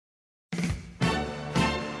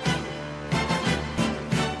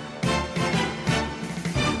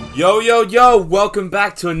Yo, welcome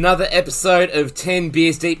back to another episode of 10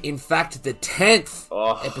 Beers Deep. In fact, the 10th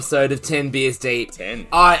episode of 10 Beers Deep. 10.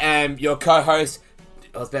 I am your co-host.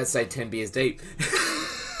 I was about to say 10 Beers Deep.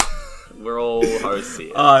 We're all hosts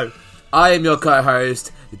here. I am your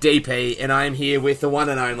co-host, DP, and I am here with the one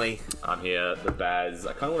and only. I'm here, the Baz.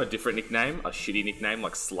 I kind of want a different nickname, a shitty nickname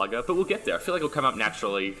like Slugger, but we'll get there. I feel like it'll come up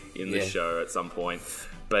naturally in the show at some point.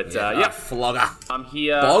 But Flogger. I'm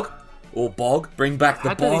here. Bog? Or Bog? Bring back the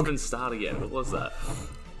How'd that Bog. even start again? What was that?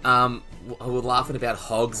 We were laughing about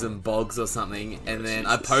hogs and bogs or something, and then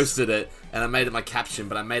I posted it, and I made it my caption,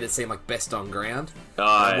 but I made it seem like best on ground.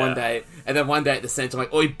 One day at the same time,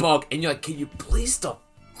 like, oi, Bog, and you're like, can you please stop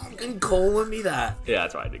fucking calling me that? Yeah,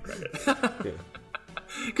 that's why I did crack it.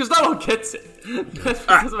 Because no one gets it. That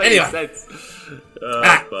doesn't make anyway. any sense.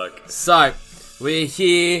 Fuck. So, we're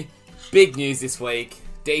here, big news this week.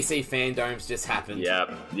 DC Fandoms just happened.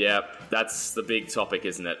 Yep. That's the big topic,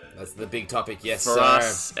 isn't it? That's the big topic, yes, For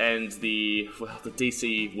us and the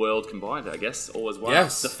DC world combined, I guess, all as one.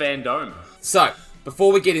 Yes. The Fandom. So,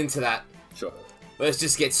 before we get into that, Sure. let's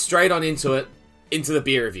just get straight on into it, into the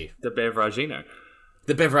beer review. The Bevragino.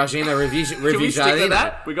 The Bevragino review. Can we stick with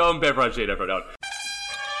that? We're going Bevragino for now.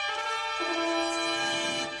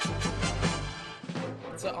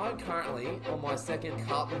 So I'm currently on my second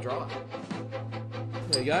Carlton Dry.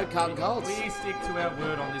 There you go, Carlton Colds. We stick to our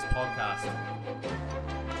word on this podcast.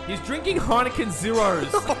 He's drinking Heineken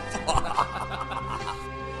Zeros.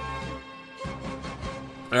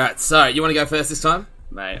 Alright, so you want to go first this time?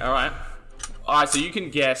 Mate, alright, so you can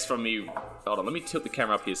guess from me. Hold on, let me tilt the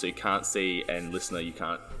camera up here so you can't see, and listener, you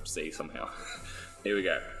can't see somehow. Here we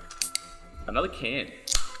go. Another can.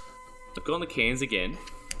 I've gone the cans again.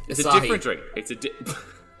 It's Asahi. a different drink. It's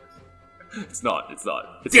not. It's a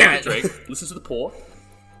Damn different drink. Listen to the pour. Can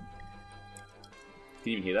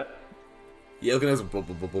you even hear that? Yeah, look at this.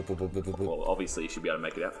 Well, obviously you should be able to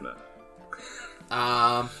make it out from that.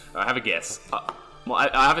 Um, I have a guess. I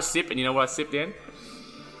have a sip, and you know what I sipped in?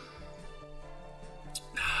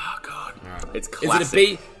 Oh, God. Right. It's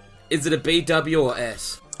classic. Is it a BW or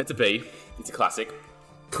S? It's a B. It's a classic.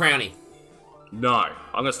 Crowny. No. I'm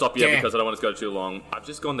going to stop you Dan. because I don't want it to go too long. I've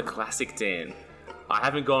just gone the classic Dan. I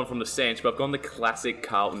haven't gone from the Stench, but I've gone the classic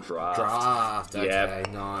Carlton Draft. Okay, Yeah.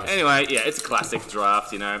 nice. Anyway, yeah, it's a classic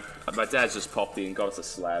draft, you know. My dad's just popped in, got us a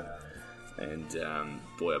slab. And,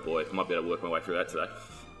 boy, oh boy, I might be able to work my way through that today.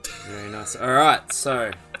 Very nice. Alright,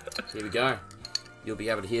 so, here we go. You'll be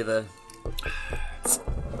able to hear the...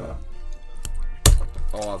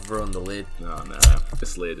 Oh, I've ruined the lid. Oh, no.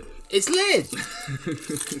 It's lid. It's lid!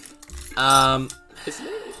 It's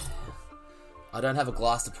lid. I don't have a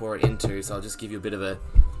glass to pour it into, so I'll just give you a bit of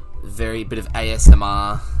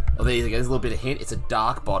ASMR. Oh, there you go. There's a little bit of hint. It's a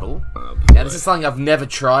dark bottle. Oh, Now, this is something I've never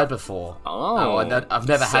tried before. Oh, I've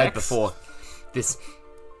never had sex. before. This.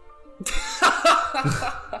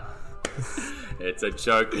 It's a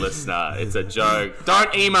joke, listener. It's a joke.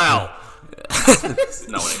 Don't email.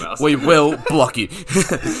 No one emails. We will block you.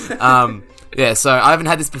 Yeah, so I haven't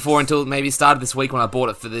had this before until maybe started this week when I bought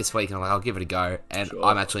it for this week, and I'm like, I'll give it a go, and Sure.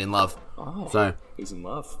 I'm actually in love. Oh, So, he's in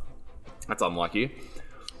love. That's unlike you.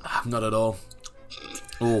 not at all.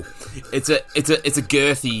 Ooh, it's a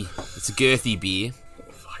girthy beer.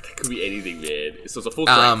 Oh, fuck, that could be anything, man. So it's a full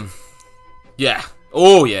strength. Yeah.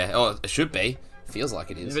 Oh, yeah. Oh, it should be. Feels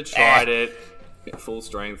like it is. Never tried it. Full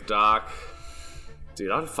strength, dark.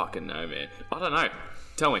 Dude, I don't fucking know, man. I don't know.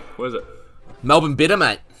 Tell me, what is it? Melbourne Bitter,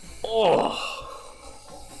 mate. Oh,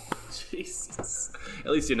 Jesus.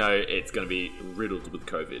 At least you know it's going to be riddled with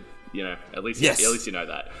COVID. You know, at least you know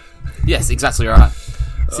that. Yes, exactly right.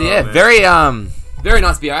 So yeah, man. very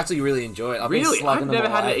nice beer. I actually really enjoy it. I've been Really? slugging I've them never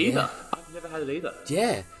had away. it either. Yeah. I've never had it either.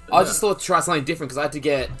 Yeah. I just thought to try something different because I had to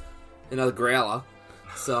get another growler.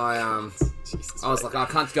 So Jesus, I was mate. like,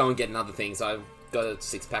 I can't go and get another thing. So I got a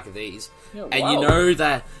 6-pack of these. Yeah, And wow.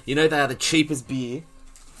 you know they are the cheapest beer.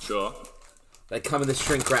 Sure. They come in the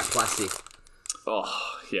shrink wrap plastic. Oh,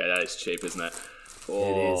 yeah, that is cheap, isn't it?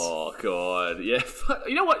 Oh, God. Yeah.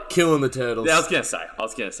 You know what? Killing the turtles. Yeah, I was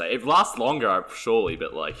going to say. It lasts longer, surely,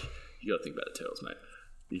 but, like, you got to think about the turtles, mate.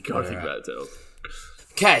 You got to think about the turtles.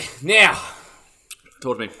 Okay, now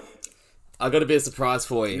Talk to me. I got a bit of surprise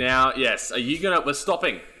for you. Now, yes, are you going to... We're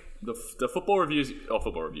stopping. The football reviews... Oh,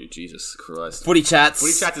 football review. Jesus Christ. Footy chats.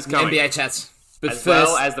 Footy chats is coming. NBA chats. But As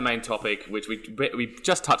first, well as the main topic, which we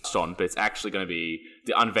just touched on, but it's actually going to be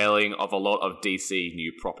the unveiling of a lot of DC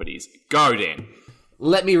new properties. Go, Dan.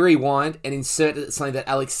 let me rewind and insert something that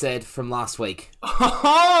Alex said from last week.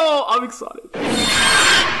 Oh, I'm excited.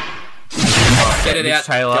 Get it Mitch out.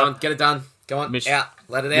 Taylor. Go on, get it done. Go on, Mitch- out.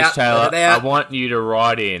 Let it Mitch out. Taylor, Let it out. I want you to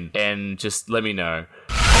write in and just let me know.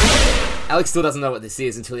 Alex still doesn't know what this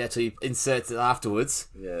is until he actually inserts it afterwards.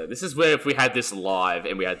 Yeah, this is where if we had this live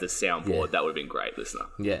and we had this soundboard, that would have been great, listener.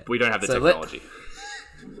 Yeah. But we don't have the technology.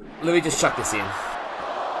 Let me just chuck this in.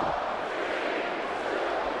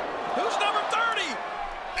 Who's number 30?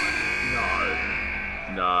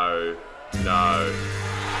 No.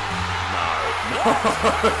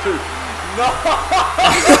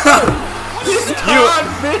 This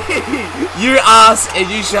can't be! You ask and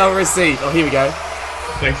you shall receive. Oh, here we go.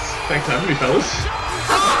 Thanks for having me, fellas.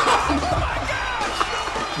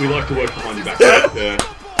 We like to work behind your back.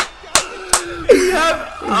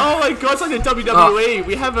 Oh my god, it's like the WWE.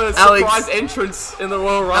 We have a surprise entrance in the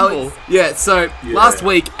Royal Rumble. Last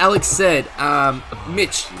week, Alex said,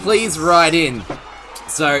 Mitch, please write in.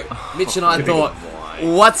 So, Mitch and I thought,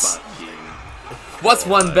 what's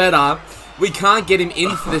one better? We can't get him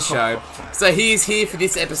in for the show. So he is here for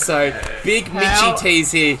this episode. Big Mitchy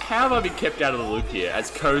T's here. How have I been kept out of the loop here as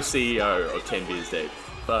co-CEO of 10 Beers Deep?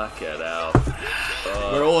 Fuck it out.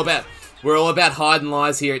 We're all about hiding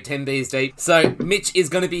lies here at 10 Beers Deep. So Mitch is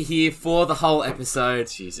going to be here for the whole episode.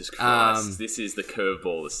 Jesus Christ. This is the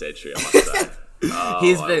curveball of the century, I must say.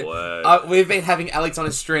 We've been having Alex on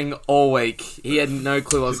a string all week. He had no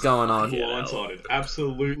clue what's going on. Blindsided.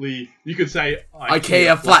 Absolutely. You could say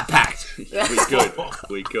IKEA flat packed.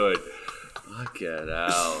 We could. Fuck it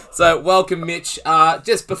out. So, welcome, Mitch.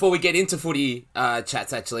 Just before we get into footy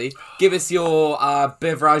chats, actually, give us your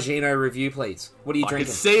Beveragino review, please. What are you drinking? I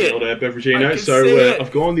can see it. The old Beveragino. So,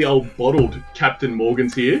 I've gone the old bottled Captain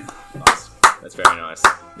Morgan's here. Nice. That's very nice.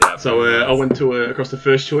 Yeah. So, I went to across the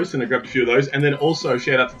First Choice and I grabbed a few of those. And then also,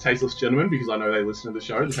 shout out to Tasteless Gentlemen, because I know they listen to the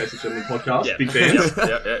show, the Tasteless Gentlemen podcast. Big fans.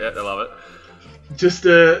 Yeah, I love it. Just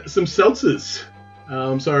some seltzers.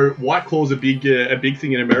 So White Claw's a big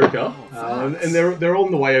thing in America, and they're all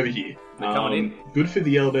on the way over here. They're coming in. Good for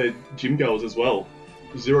the elder gym goers as well.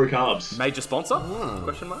 0 carbs. Major sponsor?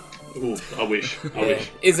 Question mark. Ooh, I wish.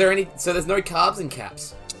 Is there any? So there's no carbs in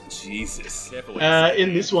caps. Jesus.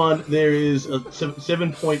 In this one, there is a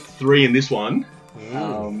 7.3 in this one.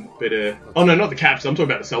 Oh no, not the caps. I'm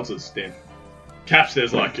talking about the seltzers, Dan. Caps,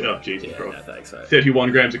 there's like, Jesus Christ. No, thanks, mate.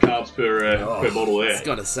 31 grams of carbs per bottle there. I was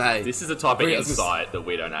gotta say. This is the type of insight that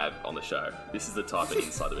we don't have on the show. This is the type of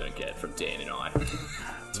insight that we don't get from Dan and I.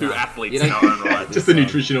 Two athletes in our own right. Just the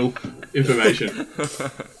nutritional information.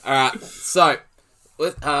 Alright, so,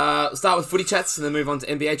 let's start with footy chats and then move on to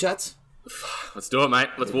NBA chats. Let's do it, mate.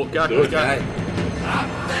 Let's go. Let's go. Up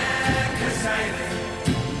there, Casale,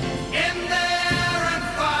 in there and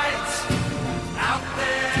fight. Out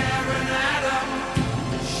there and Adam,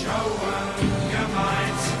 show 'em your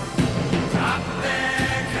might. Up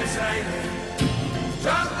there, Casale,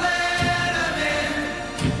 don't let 'em in.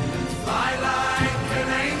 Fly like an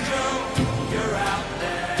angel, you're out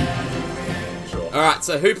there to win. Alright,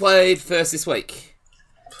 so who played first this week?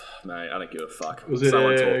 Mate, I don't give a fuck. Was it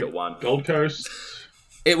Someone talked at one. Gold Coast?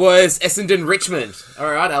 It was Essendon Richmond.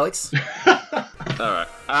 Alright, Alex. Alright.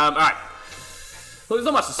 Alright. Well, there's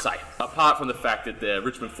not much to say, apart from the fact that the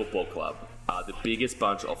Richmond Football Club are the biggest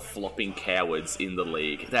bunch of flopping cowards in the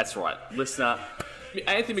league. That's right. Listener,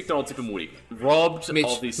 Anthony McDonald, Tip and Woody, robbed of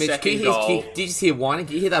the second goal. Did you just hear whining?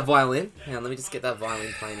 Can you hear that violin? Hang on, let me just get that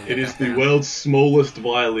violin playing in It is the background. world's smallest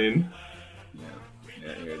violin.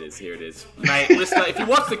 Yeah, here it is. Mate, listener, if you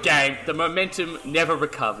watch the game, the momentum never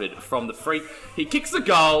recovered from the free. He kicks the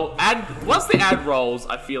goal, and once the ad rolls,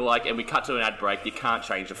 I feel like, and we cut to an ad break, you can't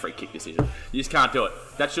change the free kick decision. You just can't do it.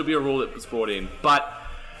 That should be a rule that was brought in. But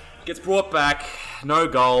gets brought back, no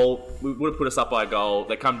goal. We would have put us up by a goal.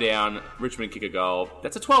 They come down, Richmond kick a goal.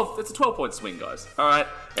 That's a 12-point swing, guys. Alright?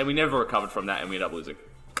 And we never recovered from that, and we ended up losing.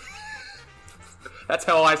 That's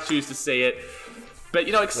how I choose to see it. But,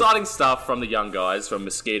 exciting stuff from the young guys, from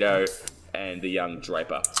Mosquito and the young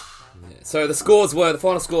Draper. So the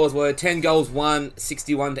final scores were 10 goals 1,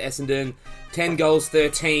 61 to Essendon, 10 goals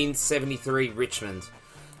 13, 73 Richmond.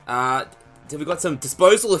 We got some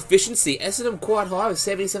disposal efficiency. Essendon quite high with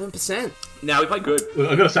 77%. Now we played good.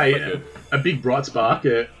 I've got to say, a big bright spark,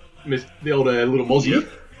 the old little Mozzie. Yep.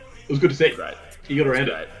 It was good to see. Great. He got around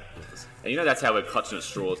it. And that's how we're clutching at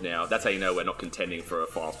straws now. That's how you know we're not contending for a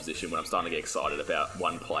finals position when I'm starting to get excited about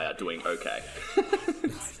one player doing okay.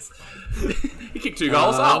 He kicked 2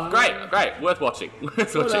 goals. Great. Worth watching.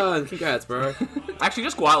 Well done. Congrats, bro. Actually,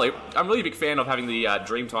 just quietly, I'm really a big fan of having the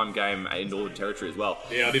Dreamtime game in Northern Territory as well.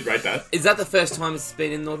 Yeah, I did rate that. Is that the first time it's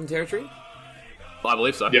been in Northern Territory? I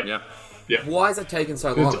believe so, Yep. Yeah. Why is that taking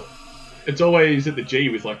so long? It's always at the G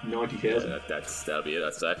with like 90,000. That'll be it,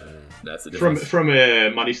 I'd say. That's the difference. From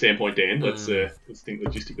a money standpoint, Dan, let's think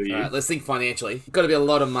logistically. Let's think financially. Got to be a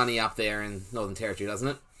lot of money up there in Northern Territory, doesn't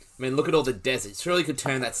it? I mean, look at all the deserts. Surely could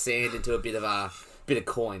turn that sand into a bit of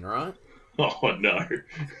coin, right? Oh no!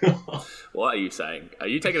 What are you saying? Are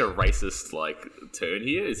you taking a racist turn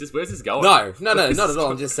here? Where's this going? No, not at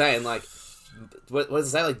all. I'm just saying, what does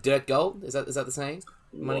it say? Like dirt gold? Is that the saying?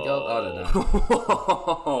 Money gold? I don't know.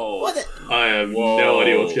 What? I have no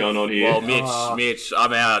idea what's going on here. Well, Mitch,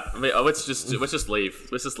 I'm out. Let's just leave.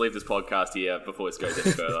 Let's just leave this podcast here before it goes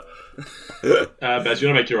any further. Baz, do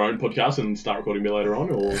you want to make your own podcast and start recording me later on,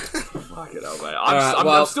 or? Fuck it, mate.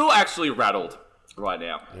 I'm still actually rattled right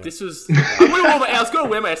now. Yeah. This was. I was going to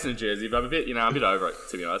wear my Essendon jersey, but I'm a bit over it,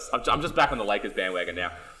 to be honest. I'm just back on the Lakers bandwagon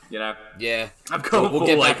now. Yeah. I'm going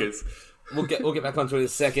full Lakers. We'll get back onto it in a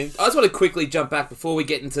second. I just want to quickly jump back before we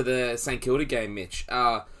get into the St Kilda game, Mitch.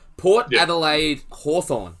 Port Adelaide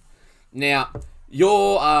Hawthorn. Now,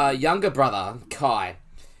 your younger brother, Kai,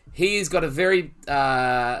 he's got a very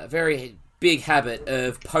big habit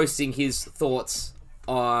of posting his thoughts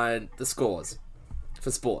on the scores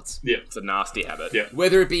for sports. Yeah. It's a nasty habit. Yeah.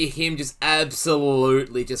 Whether it be him just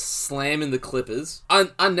absolutely just slamming the Clippers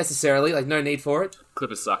unnecessarily, no need for it.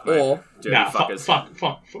 Clippers suck, mate. Or dirty fuckers.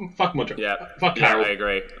 Fuck Montreal. Yeah. Fuck Harold. I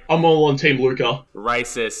agree. I'm all on Team Luca.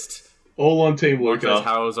 Racist. All on Team Luca.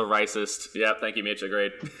 Harrell's a racist. Yeah, thank you, Mitch.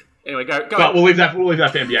 Agreed. Anyway, go. But we'll leave that for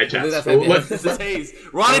NBA chats. It's a tease.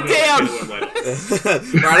 Write it down.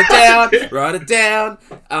 Write it down.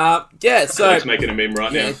 Yeah, so Let's make it a meme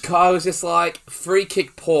right now. Kai was just like, free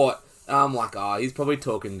kick Port. I'm like, he's probably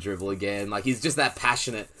talking dribble again. He's just that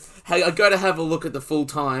passionate. Hey, I go to have a look at the full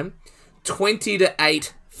time.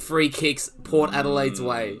 20-8 free kicks Port Adelaide's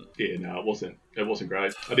way. Yeah, no, it wasn't. It wasn't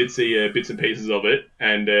great. I did see bits and pieces of it,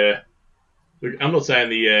 and look, I'm not saying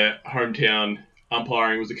the hometown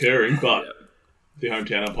umpiring was occurring, but the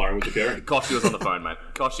hometown umpiring was occurring. Koshy was on the phone, mate.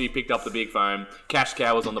 Koshy picked up the big phone. Cash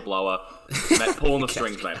Cow was on the blower. Mate, pulling the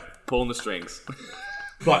strings, mate. Pulling the strings.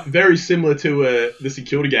 But very similar to the St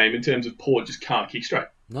Kilda game in terms of Port just can't kick straight.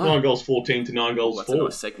 No. 9 goals 14 to 9 goals 4.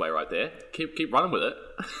 That's a nice segue right there. Keep running with it.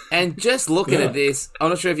 And just looking at this, I'm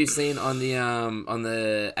not sure if you've seen on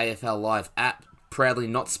the AFL Live app, proudly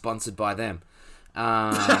not sponsored by them.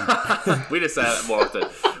 We just say that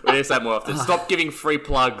more often. Stop giving free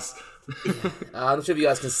plugs. I'm not sure if you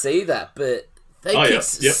guys can see that, but they kicked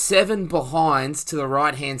 7 behinds to the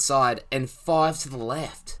right-hand side and 5 to the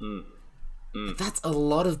left. That's a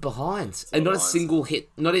lot of behinds, and not a single hit.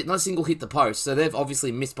 Not a single hit the post. So they've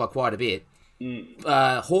obviously missed by quite a bit.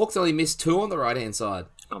 Hawks only missed 2 on the right-hand side.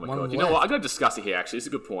 Oh my god! You know what? I got to discuss it here. Actually, it's a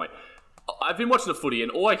good point. I've been watching the footy,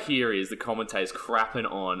 and all I hear is the commentators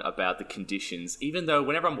crapping on about the conditions. Even though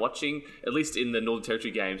whenever I'm watching, at least in the Northern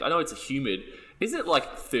Territory games, I know it's humid. Isn't it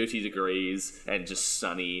 30 degrees and just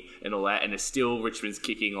sunny and all that? And it's still Richmond's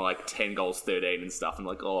kicking 10 goals, 13 and stuff. And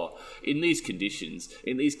in these conditions.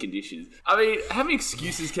 I mean, how many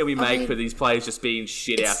excuses can we make for these players just being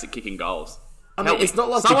shit out at kicking goals? It's not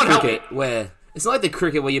like the cricket where it's not like the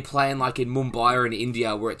cricket where you're playing in Mumbai or in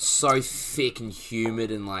India where it's so thick and humid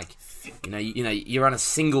and you're on a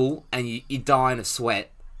single and you die in a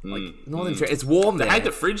sweat. Northern Territory, it's warm there. They had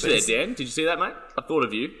the fridge there, Dan. Did you see that, mate? I thought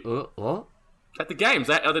of you. What? At the games,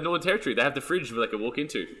 the Northern Territory, they have the fridge where they can walk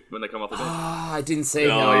into when they come off the bench. I didn't see.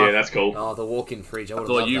 Oh, yeah, that's cool. Oh, the walk-in fridge. I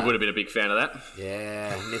thought you would have been a big fan of that.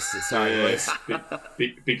 Yeah, missed it. Sorry, boys.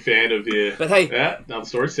 Big fan of the. But hey, another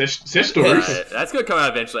story. Sesh stories. That's going to come out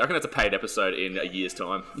eventually. I reckon that's a paid episode in a year's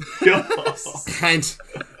time. And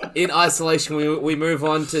in isolation, we move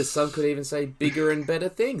on to some could even say bigger and better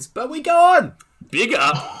things. But we go on. Bigger?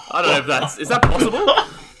 I don't know if is that possible?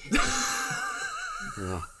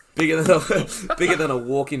 Bigger than a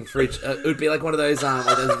walk-in fridge. It would be like one of those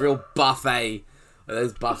those real buffet,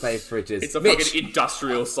 those buffet fridges. It's a fucking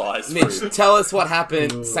industrial size. Mitch, tell us what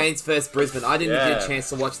happened. Saints versus Brisbane. I didn't get a chance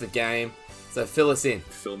to watch the game, so fill us in.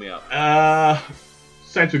 Fill me up.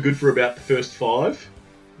 Saints were good for about the first 5.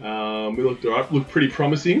 We looked alright. Looked pretty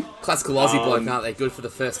promising. Classical Aussie bloke, aren't they? Good for the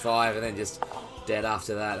first 5 and then just dead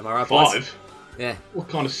after that. Am I right, 5? boys? Yeah. What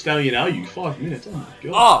kind of stallion are you? 5 minutes. Oh my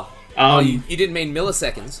god. You didn't mean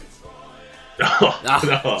milliseconds. No.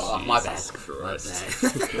 My bad.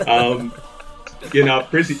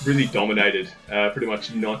 Brizzy dominated pretty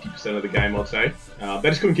much 90% of the game, I'd say. They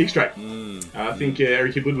just couldn't kick straight. I think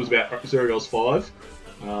Eric Hibwood was about 0 goals 5.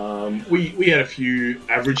 We had a few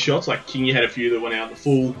average shots, like Kingy had a few that went out the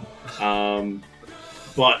full,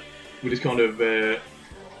 but we just kind of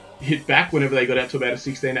hit back whenever they got out to about a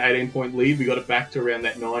 16 to 18 point lead. We got it back to around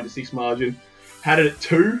that 9-6 margin. Had it at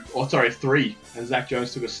 3, and Zach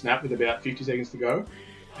Jones took a snap with about 50 seconds to go,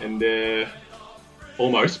 and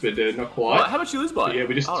almost, but not quite. How much you lose by? But yeah,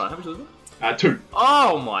 we just. Hold on, how much you lose 2.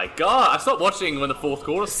 Oh my god! I stopped watching when the fourth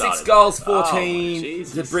quarter started. 6 goals, Oh, 14 to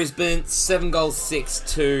Jesus. Brisbane. 7 goals, 6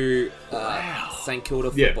 to St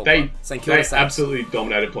Kilda Yeah, Football they Club. St Kilda Saints. absolutely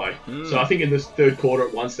dominated play. So I think in this third quarter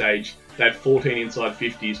at one stage, they had 14 inside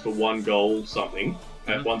 50s for 1 goal something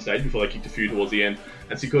at one stage before they kicked a few towards the end.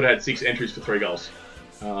 And St Kilda had 6 entries for 3 goals.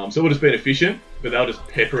 So it would have been efficient, but they were just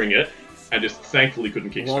peppering it and just thankfully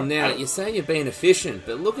couldn't kick Well, straight. now, you're saying you're being efficient,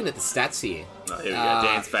 but looking at the stats here. Oh, here we go.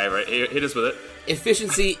 Dan's favourite. Hit us with it.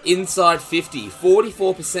 Efficiency inside 50,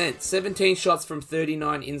 44%. 17 shots from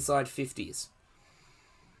 39 inside 50s.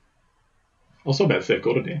 Also about the third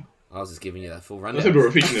quarter, Dan. I was just giving you that full I rundown. said we were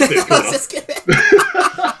efficient in the third I was quarter. just kidding.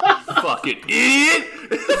 Fucking idiot!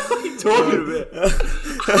 What are you talking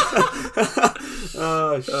about?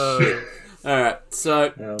 Oh, shit. Alright,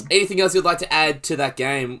 so anything else you'd like to add to that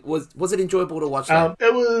game? Was it enjoyable to watch that?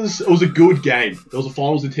 It was a good game. There was a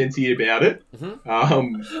finals intensity about it.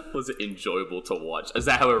 Was it enjoyable to watch? Is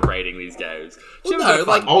that how we're rating these games? Well, Did you have a bit of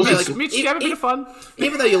fun? I was Yeah, just- like, Mitch, did you have a bit of fun?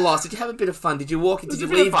 Even though you lost, did you have a bit of fun? Did you walk? Did was you a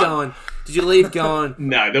bit of leave fun. going? Did you leave going?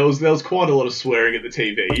 No, there was quite a lot of swearing at the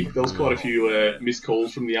TV. There was quite a few missed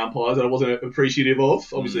calls from the umpires that I wasn't appreciative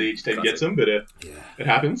of. Obviously, each team gets them, but it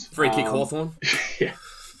happens. Free kick Hawthorn. Yeah.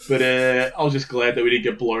 But I was just glad that we didn't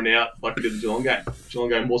get blown out like we did the Geelong game. Geelong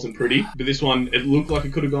game wasn't pretty, but this one, it looked like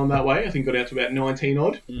it could have gone that way. I think it got out to about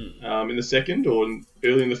 19-odd in the second or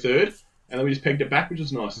early in the third, and then we just pegged it back, which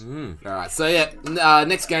was nice. Alright, so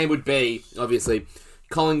next game would be, obviously,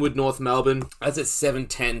 Collingwood, North Melbourne. That's at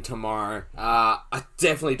 7:10 tomorrow. I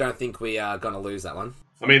definitely don't think we are going to lose that one.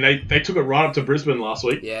 I mean, they took it right up to Brisbane last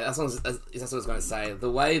week. Yeah, that's what I was going to say.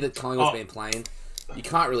 The way that Collingwood's been playing, you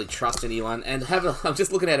can't really trust anyone. And I'm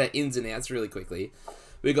just looking at our ins and outs really quickly.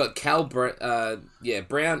 We've got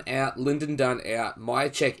Brown out, Lyndon Dunn out,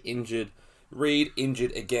 Myercheck injured, Reed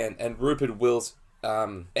injured again, and Rupert Wills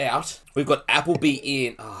out. We've got Appleby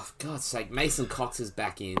in. Oh, for God's sake, Mason Cox is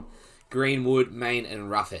back in. Greenwood, Main, and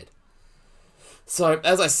Roughhead. So,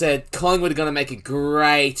 as I said, Collingwood are going to make a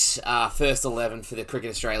great first 11 for the Cricket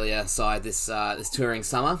Australia side this touring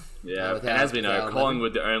summer. Yeah, and as we know,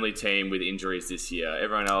 Collingwood the only team with injuries this year.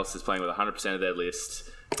 Everyone else is playing with 100% of their list,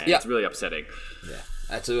 and it's really upsetting. Yeah,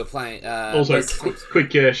 actually, we're playing. Also,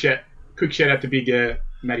 quick shout out to big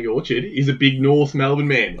Matty Orchard. He's a big North Melbourne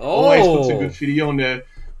man. Always puts a good fitty on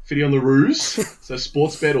the ruse. So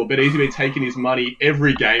Sportsbet or BetEasy taking his money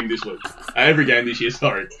every game this week. Every game this year,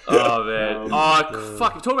 sorry. Oh, man.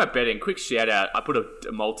 Fuck. Talking about betting, quick shout out. I put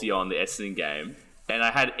a multi on the Essendon game, and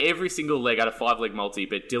I had every single leg. I had a 5-leg multi,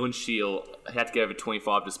 but Dylan Shield had to get over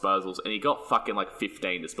 25 disposals, and he got fucking like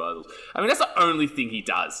 15 disposals. I mean, that's the only thing he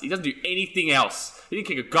does. He doesn't do anything else. He didn't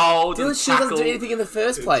kick a goal. Dylan Shield doesn't do anything in the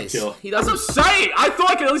first place. He That's doesn't. what I'm saying. I thought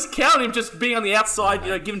I could at least count him just being on the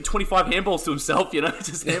outside, giving 25 handballs to himself,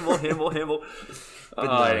 just handball.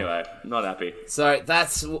 Anyway, not happy. So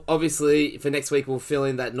that's obviously for next week. We'll fill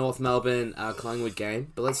in that North Melbourne Collingwood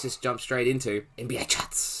game, but let's just jump straight into NBA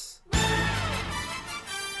chats.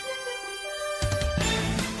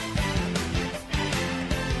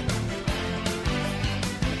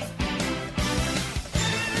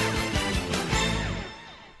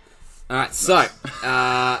 Alright, so,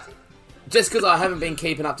 just because I haven't been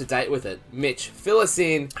keeping up to date with it, Mitch, fill us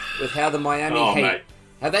in with how the Miami Heat... mate.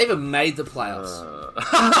 Have they even made the playoffs?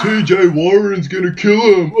 TJ Warren's gonna kill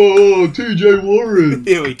him. Oh, TJ Warren.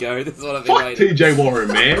 Here we go, this is what I've been Fuck waiting. TJ Warren,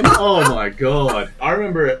 man. Oh my god. I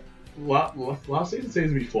remember it last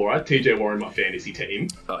season before, I had TJ Warren in my fantasy team.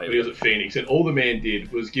 But he was at Phoenix, and all the man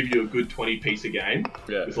did was give you a good 20 piece a game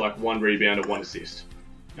with like 1 rebound and 1 assist.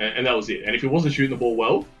 And that was it. And if he wasn't shooting the ball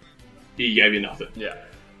well, he gave you nothing. Yeah.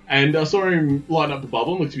 And I saw him light up the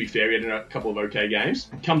bubble. Look, to be fair, he had a couple of okay games.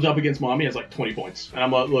 Comes up against Miami, has like 20 points. And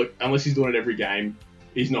I'm like, look, unless he's doing it every game,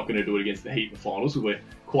 he's not going to do it against the Heat in the finals, because we're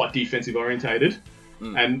quite defensive orientated.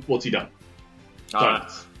 And what's he done?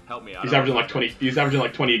 Donuts. Help me out. He's averaging like 20. He's averaging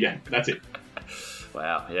like 20 a game. That's it.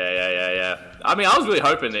 Wow. Yeah. I mean, I was really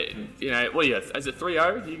hoping that, what are you, is it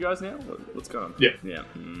 3-0 you guys now? What's going on? Yeah. Yeah.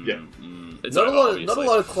 Yeah. It's Not over, a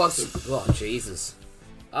lot of close... Oh, Jesus.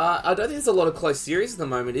 I don't think there's a lot of close series at the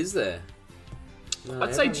moment, is there? No,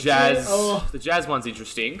 I'd say Jazz. The Jazz one's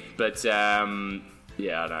interesting, but yeah,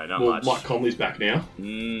 no, not Well, much. Mike Conley's back now.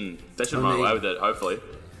 They should run away with it, hopefully.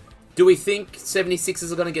 Do we think 76ers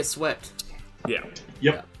are going to get swept? Yeah,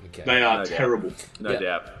 Yep. Okay. They are No doubt. terrible. no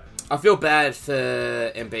doubt. I feel bad for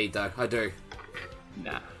Embiid, though. I do.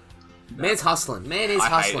 Nah. Man's hustling. Man is I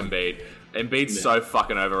hustling. hate Embiid. Embiid's so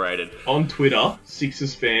fucking overrated. On Twitter,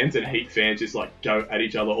 Sixers fans and Heat fans just like go at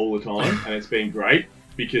each other all the time, and it's been great.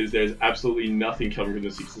 because there's absolutely nothing coming from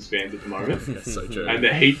the Sixers fans at the moment. That's so true. And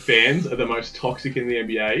the Heat fans are the most toxic in the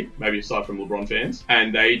NBA, maybe aside from LeBron fans,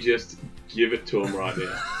 and they just give it to them right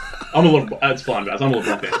now. That's fine, guys. I'm a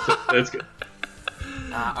LeBron fan. So that's good.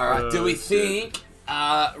 All right. Do we think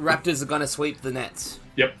Raptors are going to sweep the Nets?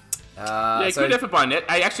 Yep. Good effort by Net.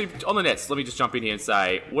 Hey, actually, on the Nets, let me just jump in here and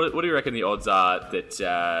say, what do you reckon the odds are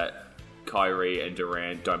that Kyrie and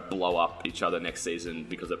Durant don't blow up each other next season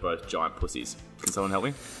because they're both giant pussies? Can someone help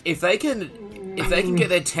me? If they can get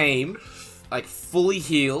their team like fully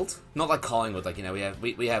healed, not like Collingwood, like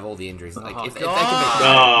we have all the injuries. Like if they can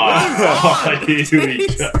Here we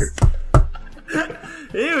go.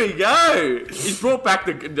 Here we go. He's brought back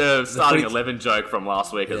the starting 11 joke from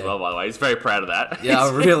last week as well, by the way. He's very proud of that. Yeah,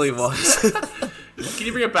 I really was. Can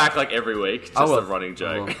you bring it back like every week? Just a running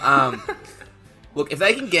joke. Look, if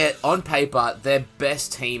they can get on paper their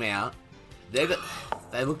best team out, they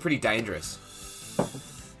look pretty dangerous.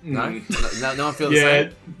 No one feels the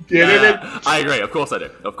same. Yeah. I agree. Of course I do.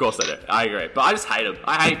 I agree. But I just hate him.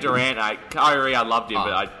 I hate Durant. Kyrie, I loved him,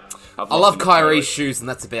 but I love Kyrie's shoes, and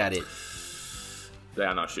that's about it. They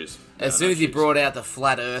are not shoes. As soon as you brought out the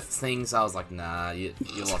flat Earth things, I was like, nah, you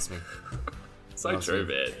lost me. So true,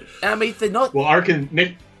 man. I mean, they're not. Well, I reckon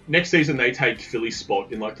next season they take Philly's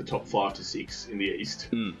spot in like the top 5 to 6 in the East.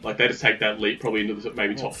 Like they just take that leap probably into the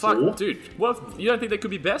maybe top 4. Dude. Well, you don't think they could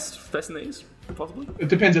be best in the East? Possibly. It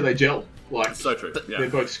depends how they gel. Like so true. Yeah. They're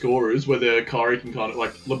both scorers. Whether Kyrie can kind of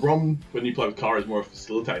like LeBron when you play with Kyrie is more of a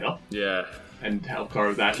facilitator. Yeah. And help Kyrie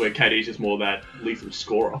with that, where KD's just more that lethal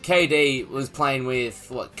scorer. KD was playing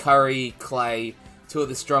with Curry, Clay, two of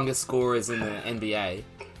the strongest scorers in the NBA.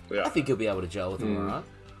 Yeah. I think he'll be able to gel with them, alright?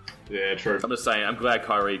 Yeah, true. I'm just saying, I'm glad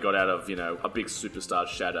Kyrie got out of, a big superstar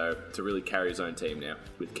shadow to really carry his own team now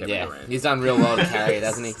with Kevin Durant. He's done real well to carry it,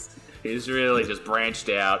 hasn't he? He's really just branched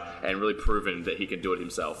out and really proven that he can do it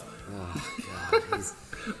himself. Oh, God.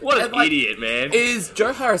 What an idiot, man. Is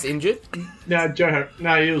Joe Harris injured? No,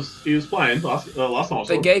 he was playing last time I saw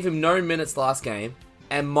They him. gave him no minutes last game,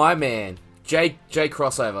 and my man, Jay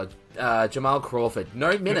Crossover, Jamal Crawford,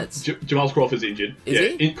 no minutes. Jamal Crawford's injured.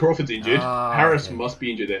 Is he? Crawford's injured. Harris must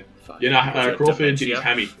be injured then. Crawford did his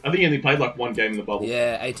hammy. I think he only played like one game in the bubble.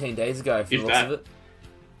 Yeah, 18 days ago. For If the looks that. of it.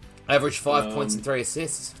 Averaged 5 points and 3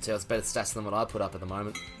 assists. So it's better stats than what I put up at the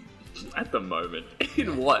moment. At the moment.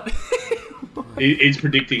 In what? He's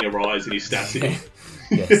predicting a rise in his stats here.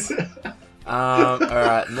 Yes.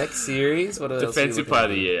 Alright, next series. What else? Defensive player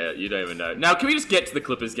of the year. You don't even know. Now, can we just get to the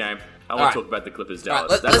Clippers game? I want to talk about the Clippers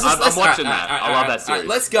Dallas. I'm watching that. I love that series.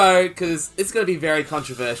 Let's go, because it's going to be very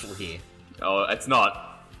controversial here. Oh, it's not.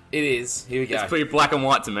 It is. Here we go. It's pretty black and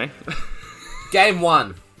white to me. Game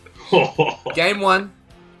 1. Game 1.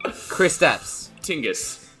 Kristaps.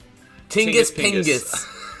 Tingus Pingus.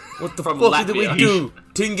 What the From fuck did we Latvia. do?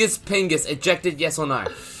 Tingus Pingus. Ejected, yes or no?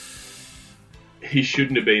 He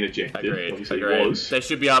shouldn't have been ejected. Agreed. Obviously he was. They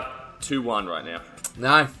should be up 2-1 right now.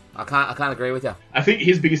 No, I can't agree with you. I think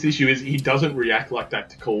his biggest issue is he doesn't react like that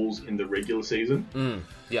to calls in the regular season.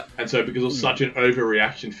 Yeah. And so because it was such an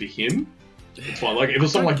overreaction for him, it's fine. Like if it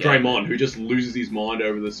was someone like Draymond who just loses his mind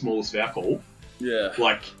over the smallest foul call,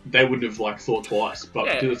 like they wouldn't have thought twice. But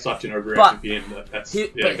because it's such an overreaction for him, that's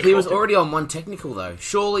he was already on one technical though.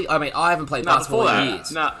 Surely, I mean, I haven't played basketball in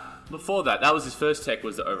years. Before that was his first tech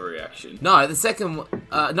was the overreaction. No, the second one.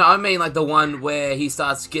 No, I mean like the one where he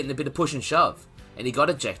starts getting a bit of push and shove, and he got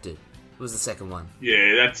ejected. Was the second one.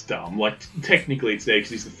 Yeah, that's dumb. Like, technically it's there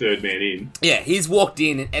because he's the third man in. Yeah, he's walked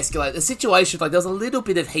in and escalated. The situation, like, there was a little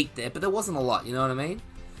bit of heat there, but there wasn't a lot, you know what I mean?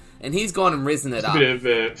 And he's gone and risen it up. A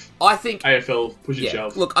bit of I think AFL push and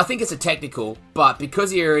shove. Look, I think it's a technical, but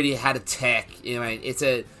because he already had a tech, you know, it's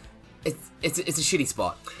a shitty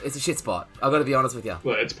spot. It's a shit spot. I've got to be honest with you.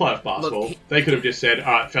 Well, it's playoff basketball. They could have just said,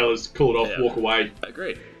 all right, fellas, cool it off, walk away.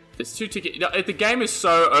 Agreed. It's two tickets. The game is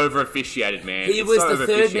so over-officiated, man. He was the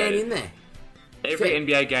third man in there. Every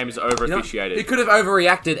NBA game is over-officiated. He could have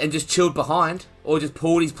overreacted and just chilled behind, or just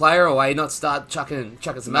pulled his player away, not start chucking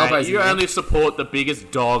some elbows. You only support the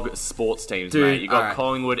biggest dog sports teams, Dude, mate. You got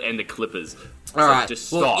Collingwood and the Clippers. All right, just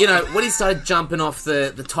stop. Well, you know, when he started jumping off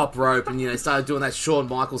the top rope and, you know, started doing that Shawn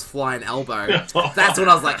Michaels flying elbow, that's when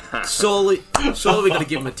I was like, surely we got to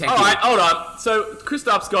give him a tech. All right, hold on. So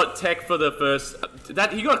Kristaps got tech for the first.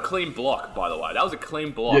 He got a clean block, by the way. That was a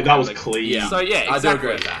clean block. Yeah, that was clean. Yeah. So yeah, exactly. I do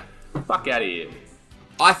agree with that. Fuck out of here.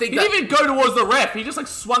 I think he didn't even go towards the ref. He just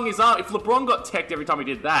swung his arm. If LeBron got teched every time he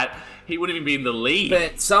did that, he wouldn't even be in the lead.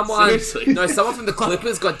 But someone from the Clippers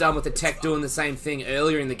Clippers got done with the tech doing the same thing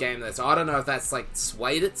earlier in the game, though. So I don't know if that's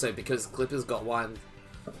swayed it. So because Clippers got one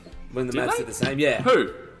when the Mavs did the same, yeah.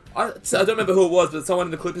 Who? I don't remember who it was, but someone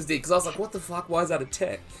in the Clippers did, because I was like, what the fuck, why is that a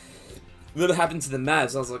tech? Then it happened to the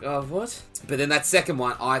Mavs, I was like, oh, what? But then that second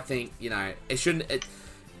one, I think, it shouldn't,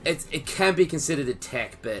 it can be considered a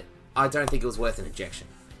tech, but I don't think it was worth an ejection.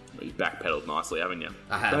 You backpedaled nicely, haven't you?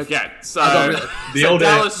 I have. Okay, so The old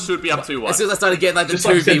Dallas should be up 2-1. As soon as I started getting like the Just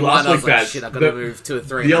like I said 2v1, last I was week, like, Baz, shit, I've got to move 2 or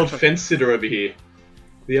 3. The old fence sitter over here.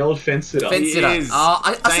 The old fence sitter. Fence He sitter. is.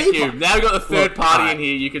 I Thank see you. Now we've got the third Look, party alright. in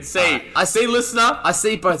here. You can see. I see, listener. I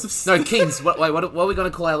see both. No, Kings. What are we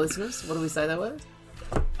going to call our listeners? What do we say they were?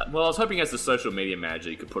 Well, I was hoping as the social media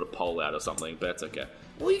manager you could put a poll out or something, but that's okay.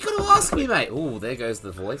 Well, you got to ask me, mate. Oh, there goes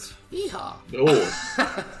the voice. Yeehaw.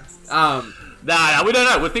 Oh. Nah, we don't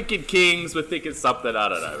know. We're thinking Kings. We're thinking something. I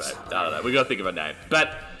don't know, mate. I don't know. We got to think of a name.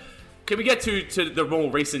 But can we get to the more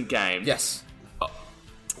recent game? Yes.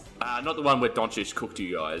 Not the one where Doncic cooked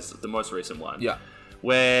you guys. The most recent one. Yeah.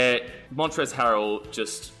 Where Montrezl Harrell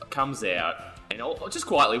just comes out and just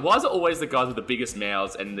quietly. Why is it always the guys with the biggest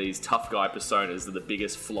mouths and these tough guy personas that are the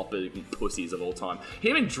biggest flopping pussies of all time?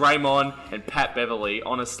 Him and Draymond and Pat Beverly.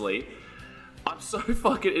 Honestly, I'm so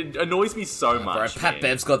fucking. It annoys me so much. Bro, Pat man.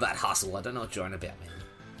 Bev's got that hustle. I don't know what you're on about, man.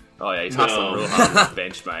 Oh yeah, he's hustling real hard on that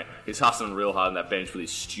bench, mate. He's hustling real hard on that bench with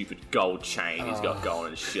his stupid gold chain he's got going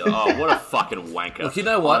and shit. Oh, what a fucking wanker! Look, you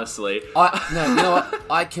know what? Honestly, you know what?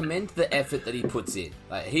 I commend the effort that he puts in.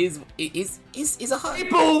 Like he's a hard.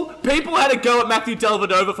 people had a go at Matthew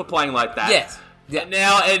Dellavedova for playing like that. Yes. Yeah.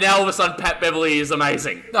 And now all of a sudden Pat Beverly is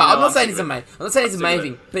amazing. No, I'm not saying he's amazing. amazing. I'm not saying he's I'm sick of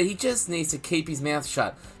amazing, but he just needs to keep his mouth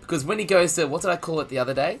shut. Because when he goes to, what did I call it the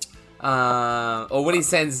other day? Or when he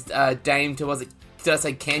sends Dame to, was it? Did I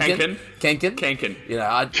say Kankin? Kankin. Kankin. You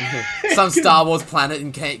know, some Star Wars planet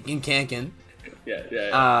in Kankin.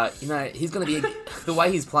 Yeah. He's going to be the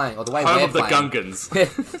way he's playing, or the way Home we're of the playing.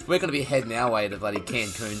 Gungans. We're going to be heading our way to bloody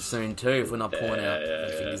Cancun soon too, if we're not pulling our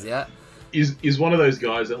fingers out. Is one of those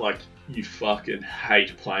guys that like you fucking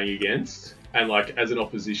hate playing against, and like as an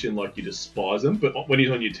opposition, like you despise him, but when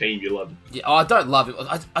he's on your team, you love him. Yeah, I don't love him.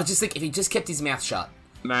 I just think if he just kept his mouth shut,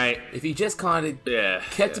 Mate. if he just kind of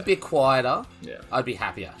kept yeah. a bit quieter, Yeah. I'd be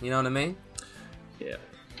happier. You know what I mean? Yeah.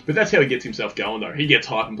 But that's how he gets himself going, though. He gets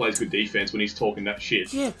hype and plays good defense when he's talking that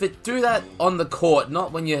shit. Yeah, but do that on the court,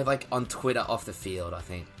 not when you're like on Twitter off the field, I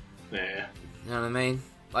think. Nah. You know what I mean?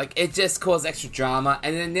 Like, it just caused extra drama.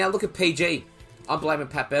 And then now look at PG. I'm blaming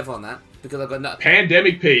Pat Bev on that because I got no.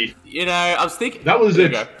 Pandemic P. You know, I was thinking... That was There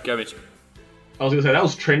it. you go, Mitch. I was going to say, that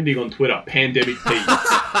was trending on Twitter. Pandemic P.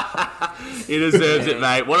 He deserves it,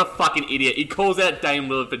 mate. What a fucking idiot. He calls out Dame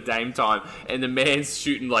Lillard for Dame time, and the man's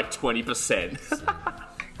shooting like 20%.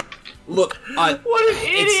 Look, What an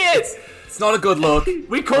idiot! It's not a good look.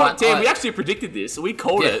 We called But it, Tim. We actually predicted this. We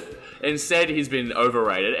called Yeah. it and said he's been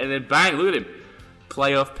overrated, and then bang, look at him.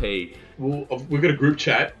 Playoff P. Well, we've got a group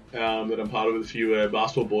chat that I'm part of with a few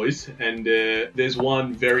basketball boys, and there's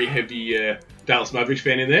one very heavy Dallas Mavericks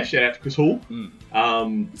fan in there. Shout out to Chris Hall.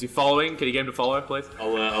 Is he following? Can you get him to follow, please?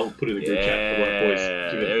 I'll put it in the group chat for one boys.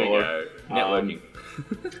 Give it there a we follow. go.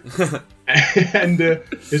 Networking. And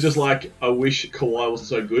it's just like, I wish Kawhi wasn't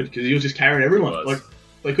so good because he was just carrying everyone. He was. Like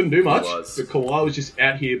they couldn't do much, was. but Kawhi was just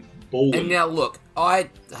out here balling. And now look, I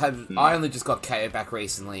only just got KO back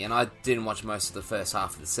recently, and I didn't watch most of the first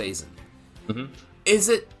half of the season. Mm-hmm. Is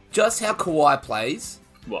it just how Kawhi plays,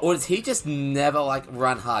 What? or does he just never like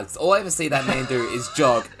run hard? 'Cause all I ever see that man do is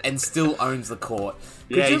jog and still owns the court.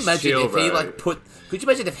 Could Yeah, you he's imagine chill, if he bro. like put? Could you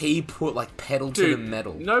imagine if he put like pedal to the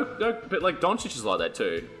metal? No, but like Doncic is like that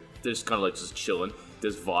too. They're just kind of like just chilling,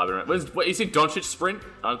 just vibing around. Wait, you seen Doncic sprint?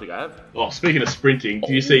 I don't think I have. Oh, speaking of sprinting,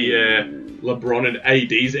 did you see LeBron and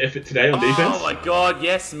AD's effort today on defense? Oh my god,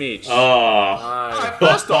 yes, Mitch. Oh, Alright,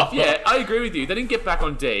 first off, yeah, I agree with you. They didn't get back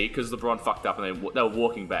on D because LeBron fucked up and they were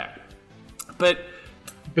walking back. But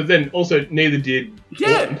but then also neither did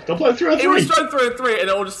Yeah. Portland. They played 3-on-3. it was thrown 3-on-3, and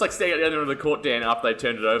they all just like staying at the other end of the court, Dan, after they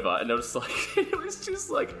turned it over, and they were just like, it was just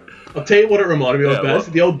like, I'll tell you what it reminded me of, Yeah, Baz.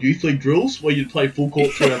 what? The old youth league drills where you'd play full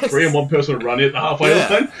court 3-on-3 and one person would run it at the halfway Yeah.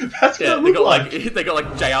 line. That's yeah, what they it got looked like. they got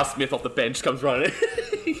like J.R. Smith off the bench comes running.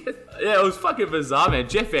 Yeah, it was fucking bizarre, man.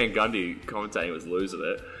 Jeff Van Gundy commentating was losing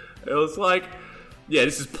it. It was like, yeah,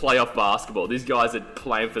 this is playoff basketball. These guys are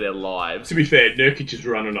playing for their lives. To be fair, Nurkic is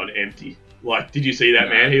running on empty. Like, did you see that, No.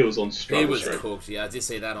 man? He was on He struggle was street. cooked. Yeah, I did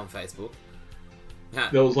see that on Facebook.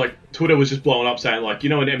 There was like, Twitter was just blowing up saying like, you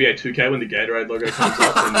know in NBA 2K when the Gatorade logo comes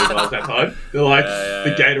up and the guys that time? They're like,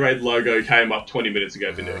 the Gatorade logo came up 20 minutes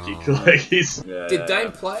ago for Nurkic. Like, he's... Yeah, Did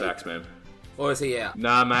Dame play? Facts, man. Or is he out?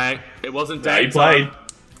 Nah, mate. It wasn't Nah, Dame he played. time.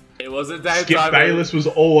 It wasn't Dame Skip time. Bayless was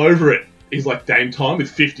all over it. He's like Dame time with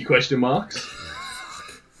 50 question marks.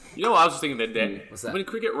 You know what I was just thinking then, Dan? What's that? When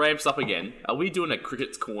cricket ramps up again, are we doing a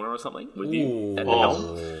cricket's corner or something with you Ooh. at the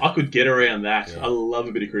helm? I could get around that. I love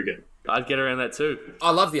a bit of cricket. I'd get around that too. I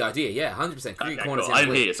love the idea. Yeah, 100%. Cricket Okay, corner cool. I sounds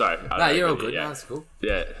didn't hear you, lit. sorry. No, you're all good. Yeah. No, that's cool.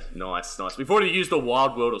 Yeah, nice. We've already used the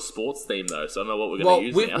Wild World of Sports theme though, so I don't know what we're Well,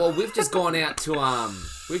 going to use now. we've just gone out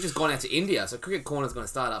to India, so cricket corner's going to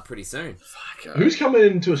start up pretty soon. Who's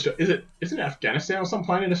coming to Australia? Isn't it Afghanistan or some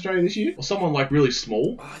playing in Australia this year? Or someone like really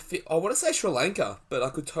small? I want to say Sri Lanka, but I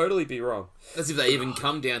could totally be wrong. Let's see if they even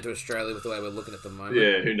come down to Australia with the way we're looking at the moment.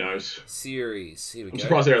 Yeah, who knows? Series. Here we I'm go.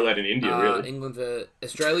 surprised they're allowed in India, really. England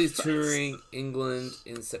Australia's touring England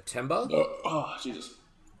in September. Oh, Jesus.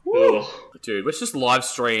 Ugh. Dude, let's just live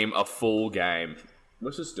stream a full game.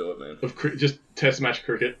 Let's just do it, man. Just test match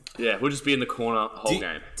cricket. Yeah, we'll just be in the corner whole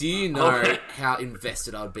game. Do you know Okay. how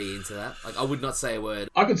invested I'd be into that? Like, I would not say a word.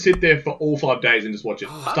 I could sit there for all 5 days and just watch it.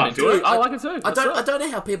 I'm Start into to it. finish. I like it too. I don't know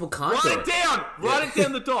how people can't do Write it down! Write it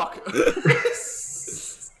down the dock!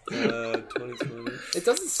 2020. It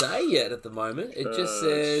doesn't say yet at the moment. It just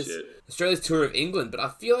says shit. Australia's tour of England, but I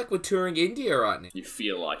feel like we're touring India right now. You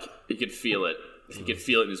feel like he could feel it. He could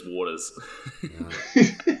feel it in his waters.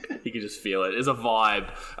 He could just feel it. There's a vibe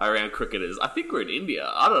around cricketers. I think we're in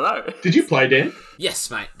India. I don't know. Did you play, Dan?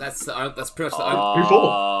 Yes, mate. That's pretty much the only. Who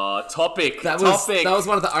for? Topic. That topic. was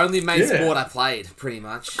one of the only main Yeah. sport I played, pretty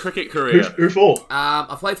much. Cricket Who, career. who for?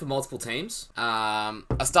 I played for multiple teams. I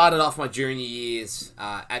started off my junior years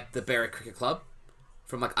at the Berwick Cricket Club,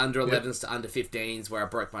 from like under 11s to under 15s, where I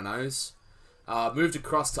broke my nose. Moved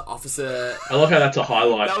across to officer. I love how that's a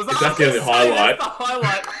highlight. If that's the only highlight. That's the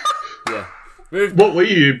highlight. Yeah. Moved. What were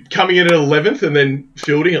you, coming in at 11th and then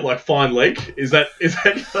fielding at like fine leg? Is that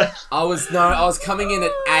like... I was coming in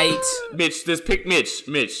at 8. Mitch, there's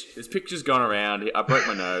there's pictures going around. I broke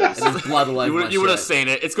my nose. And there's blood all over my You would have shirt. seen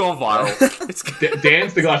it. It's gone viral. It's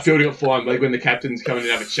Dan's the guy fielding at fine leg when the captain's coming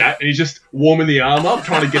in to have a chat, and he's just warming the arm up,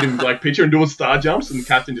 trying to get him like picture and doing star jumps, and the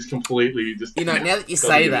captain just completely just... You know, now that you doesn't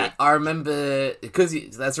say give that, it. I remember because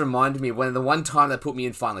that's reminded me when the one time they put me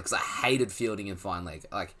in fine leg, because I hated fielding in fine leg.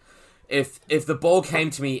 Like, if the ball came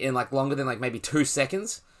to me in like longer than like maybe 2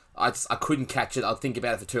 seconds, I couldn't catch it. I'd think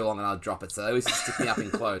about it for too long and I'd drop it. So they always stick me up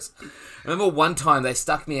in close. I remember one time they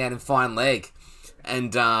stuck me out in fine leg,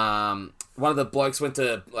 and one of the blokes went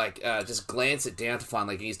to like just glance it down to fine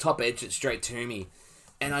leg, and his top edged it straight to me,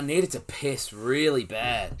 and I needed to piss really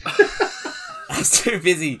bad. I was too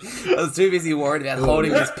busy worried about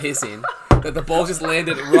holding this piss in that the ball just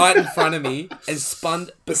landed right in front of me and spun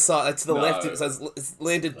beside to the left. So it's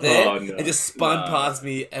landed there and just spun past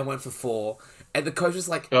me and went for 4. And the coach was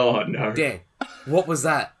like, Oh, no. Dan, what was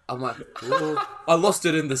that? I'm like, "Oh, I lost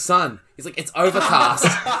it in the sun." He's like, it's overcast.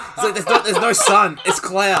 He's like, there's no sun. It's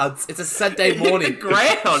clouds. It's a Saturday morning. hit the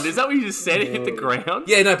ground. Is that what you just said? It hit the ground?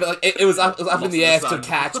 Yeah, no, but like it was up in Lost the in air the to sun.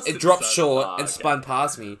 catch. Lost in It the dropped sun. short Ah, and okay. spun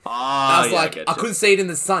past me. Ah, I was yeah, like, get I you. couldn't see it in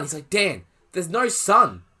the sun. He's like, Dan, there's no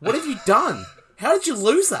sun. What have you done? How did you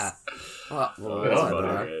lose that? Oh, well, I don't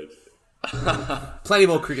know. Plenty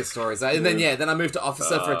more cricket stories. And then I moved to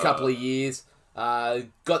officer for a couple of years.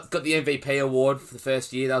 Got the MVP award for the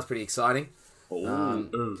first year. That was pretty exciting.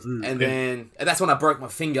 And that's when I broke my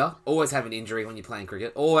finger. Always have an injury when you're playing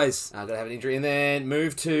cricket. Always got to have an injury. And then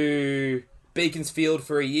moved to Beaconsfield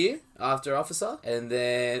for a year after officer, and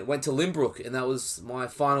then went to Limbrook, and that was my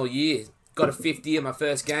final year. Got a 50 in my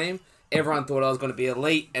first game. Everyone thought I was going to be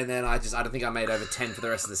elite, and then I don't think I made over 10 for the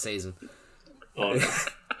rest of the season. Oh, no.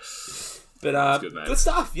 But good, mate. good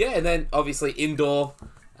stuff, yeah. And then obviously indoor,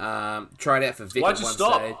 tried out for Vic Why'd at you one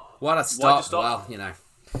stop? stage. Why'd I stop? Well, you know,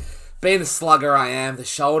 being the slugger I am, the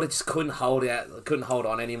shoulder just couldn't hold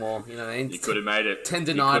on anymore. You know what I mean? You could have made it. Tendinitis.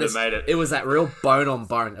 You could have made it. It was that real bone on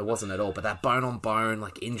bone. It wasn't at all, but that bone on bone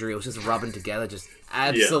like injury was just rubbing together, just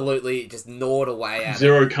absolutely just gnawed away at it.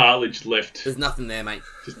 Zero cartilage left. There's nothing there, mate.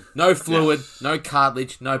 No fluid, no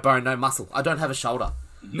cartilage, no bone, no muscle. I don't have a shoulder.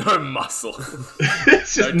 No muscle.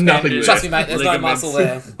 It's just No nothing tendons. Trust left. me, mate. There's no Ligaments. muscle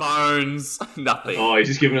there. Bones. Nothing. Oh, he's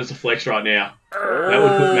just giving us a flex right now. That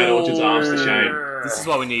would put Matt Orchard's arms to shame. This is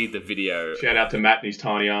why we need the video. Shout out to Matt and his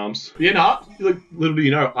tiny arms. But yeah, no, look, little do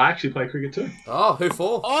you know, I actually play cricket too. Oh, who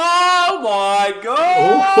for? Oh my god!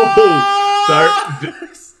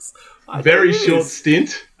 Oh, so very short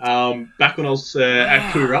stint. Back when I was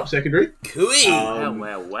at Coorup Secondary. Cooey.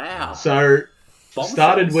 Wow. So Bomb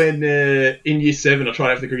started shots. when in year 7 I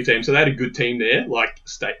tried out for the cricket team. So they had a good team there, like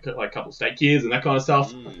a couple of state kids and that kind of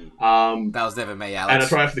stuff. That was never me, Alex. And I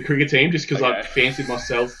tried out for the cricket team just because I Okay. fancied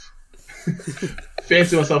myself.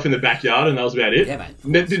 Fancied myself in the backyard, and that was about it. Yeah,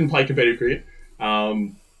 mate. Didn't play competitive cricket.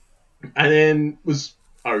 And then was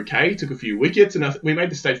okay. Took a few wickets, and we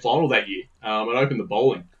made the state final that year. And opened the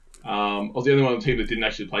bowling. I was the only one on the team that didn't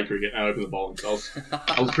actually play cricket and open the bowling, so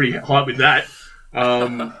I was pretty hyped with that.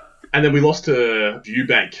 And then we lost to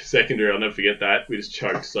Viewbank secondary. I'll never forget that. We just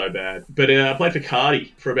choked so bad. But I played for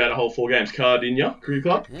Cardi for about a whole 4 games. Cardinia Cricket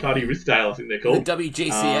Club. Yeah. Cardi Rithsdale, I think they're called. The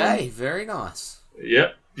WGCA. Very nice.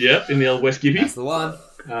 Yep. In the old West Gippy. That's the one.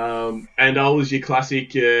 And I was your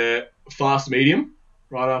classic fast medium,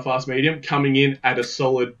 right arm fast medium, coming in at a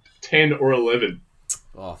solid 10 or 11.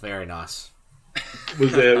 Oh, very nice.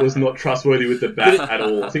 Was not trustworthy with the bat at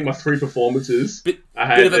all. I think my 3 performances. I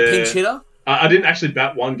had, bit of a pinch hitter? I didn't actually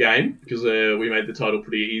bat 1 game because we made the title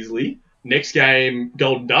pretty easily. Next game,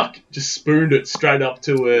 Golden Duck, just spooned it straight up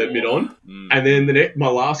to mid-on. And then my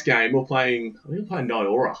last game, we were playing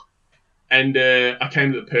Nyora. And I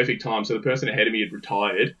came at the perfect time, so the person ahead of me had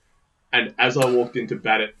retired. And as I walked in to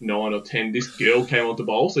bat at 9 or 10, this girl came on to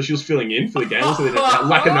bowl, so she was filling in for the game, so they had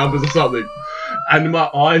lack of numbers or something. And my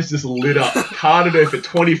eyes just lit up. Carded her for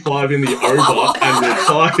 25 in the over and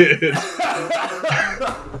retired.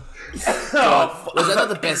 Was that not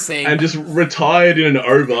the best thing? And just retired in an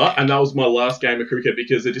over, and that was my last game of cricket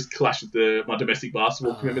because it just clashed with my domestic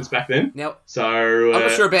basketball commitments back then. Now, so I'm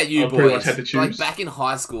not sure about you I boys. pretty much had to choose. Like back in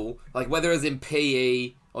high school, like whether it was in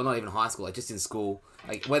PE or not even high school, like just in school,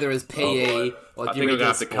 like whether it was PE or I think we're gonna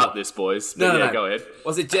have to cut this, boys. But No. Go ahead.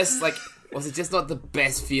 Was it just not the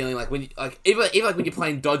best feeling? Like when you, like even like when you're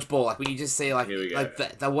playing dodgeball, like when you just see like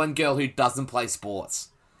the one girl who doesn't play sports.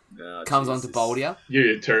 Comes on to bowl you.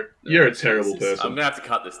 You're a terrible person. I'm gonna have to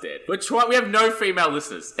cut this, Dad. We have no female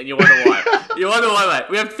listeners, and you wonder why. You wonder why, mate.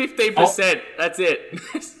 We have 15%. That's it.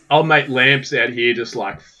 I'll make Lamps out here just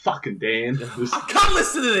like fucking Dan. I can't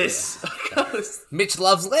listen to this. Mitch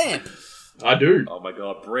loves Lamp. I do. Oh my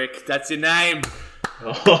god, Brick. That's your name.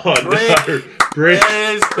 Oh Brick. no, Brick. There it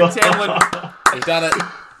is. Pretend one. You've done it.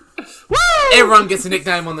 Woo! Everyone gets a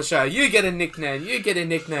nickname on the show. You get a nickname. You get a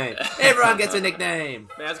nickname. Everyone gets a nickname.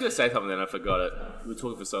 Man, I was going to say something then I forgot it. We were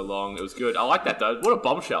talking for so long. It was good. I like that though. What a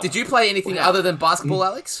bombshell. Did you play anything other than basketball,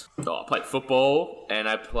 Alex? Oh, I played football and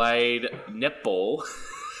I played netball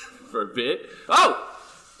for a bit. Oh!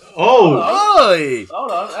 Oi!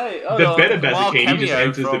 Hold on. Hey, The better Bazzucchini just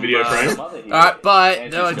enters the video frame. Alright, bye.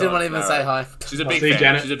 No, I didn't want to even say hi. She's a big see you, fan.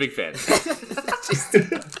 Janet. She's a big fan.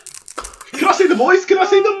 Can I see the boys? Can I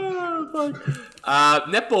see them?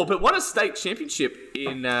 Netball, but won a state championship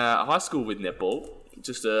in high school with netball.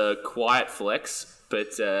 Just a quiet flex, but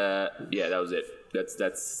yeah, that was it.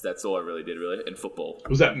 That's all I really did, really. And football.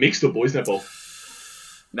 Was that mixed or boys netball?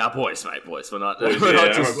 Nah, boys, mate, boys. We're not. Boys, we're yeah,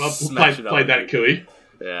 not just smashing played that at Cooey.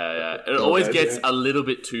 Yeah. It always gets a little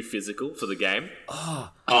bit too physical for the game.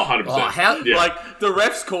 Oh, 100%. How? Yeah. Like, the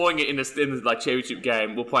refs calling it in the like championship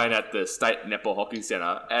game, we're playing at the State Netball Hockey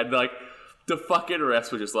Centre, and like, the fucking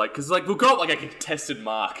refs were just like, because like, we've got like a contested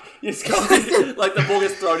mark. It's got like, the ball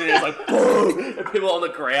gets thrown in, and it's like, boom, and people on the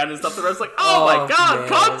ground and stuff. The refs like, oh my god, man.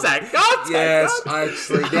 contact. Yes, contact.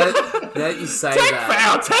 actually, now you say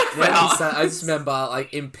that. Tech foul. I just remember,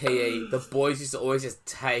 like, in PE, the boys used to always just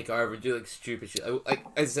take over and do, like, stupid shit. Like,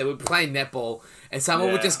 as I said, we're playing netball, and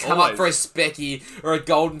someone would just come up for a specky or a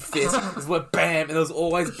golden fist, just went bam, and there was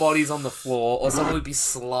always bodies on the floor, or someone would be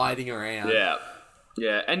sliding around.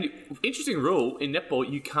 Yeah, and interesting rule, in netball,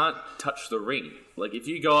 you can't touch the ring. Like, if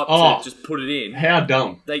you go up to just put it in... How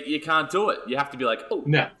dumb. You can't do it. You have to be like, oh.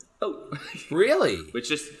 No. Oh. Really? Which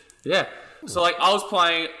just... Yeah. So, like, I was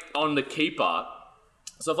playing on the keeper.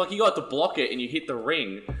 So, if, like, you got to block it and you hit the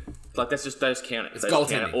ring, like, they just count it. It's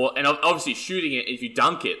goaltending. And obviously, shooting it, if you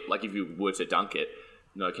dunk it, like, if you were to dunk it,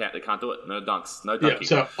 they can't do it. No dunks. No dunking.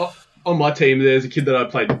 Yeah, so on my team, there's a kid that I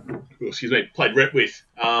played rep with,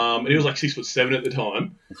 and he was like 6'7" at the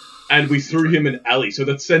time, and we threw him an alley. So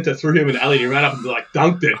the centre threw him an alley, and he ran up and like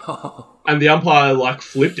dunked it, and the umpire like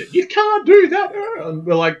flipped it. You can't do that. And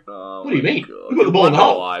we're like, what do you mean? We put the ball in the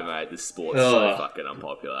hole. Why, mate? This sport's so fucking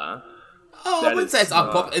unpopular. Oh, I wouldn't say it's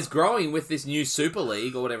unpopular. It's growing with this new Super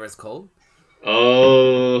League or whatever it's called.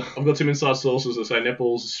 I've got some inside sources that say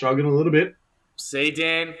netball's struggling a little bit. See,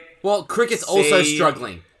 Dan? Well, cricket's also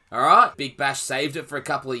struggling. Alright? Big Bash saved it for a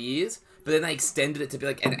couple of years, but then they extended it to be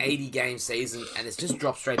like an 80-game season, and it's just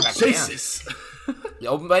dropped straight back down. Yeah,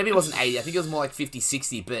 or maybe it wasn't 80, I think it was more like 50,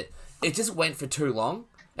 60, but it just went for too long.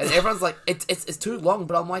 And everyone's like, it's too long,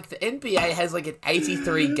 but I'm like, the NBA has like an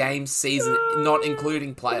 83-game season, not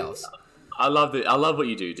including playoffs. I love what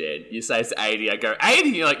you do, Dan. You say it's 80, I go, 80?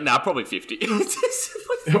 You're like, nah, probably 50.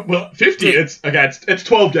 Well, 50, dude, it's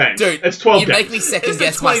 12 games. Dude, it's 12 games. You make me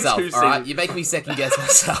second-guess myself, alright? You make me second-guess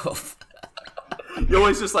myself. You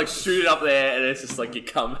always just like shoot it up there, and it's just like you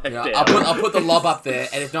come back down. I'll put the lob up there,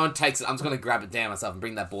 and if no one takes it, I'm just going to grab it down myself and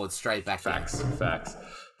bring that board straight back down. Facts.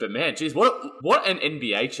 But man, geez, what an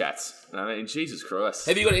NBA chat. I mean, Jesus Christ.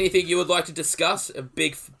 Have you got anything you would like to discuss? A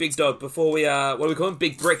big dog before we what do we call him?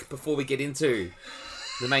 Big brick before we get into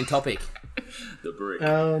the main topic. The brick.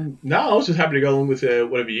 No, I was just happy to go along with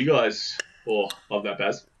whatever you guys. Love that,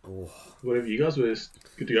 Baz. Whatever you guys were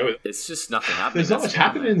good to go with. It's just nothing happening. There's not much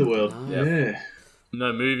happening in the world. No. Yeah.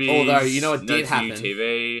 No movies. Although, you know what no did happen? New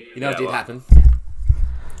TV. You know what did happen?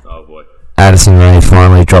 Oh boy. Addison Rae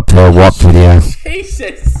finally dropped her WAP video.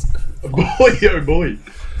 Jesus. Boy, oh boy.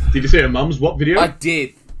 Did you see her mum's WAP video? I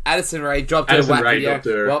did. Addison Rae dropped her Addison WAP Rae video. dropped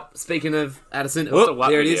her- Well, speaking of Addison, What's a oh, WAP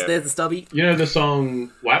there it is. video? There's the stubby. You know the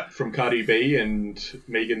song WAP from Cardi B and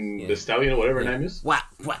Megan Thee Stallion or whatever her name is? WAP.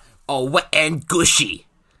 Oh, wet and gushy.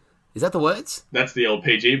 Is that the words? That's the old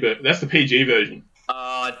PG, but that's the PG version.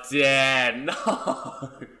 Oh, Dan. No.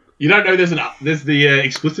 You don't know there's the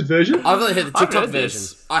explicit version? I've only heard the I've TikTok heard version.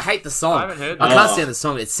 this. I hate the song. I haven't heard I this. can't stand the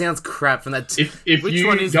song. It sounds crap from that. If Which you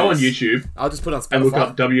one is go on this? YouTube I'll just put it on Spotify. and look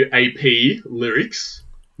up WAP lyrics.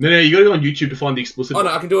 No, you gotta go on YouTube to find the explicit Oh no,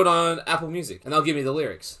 one. I can do it on Apple Music, and they'll give me the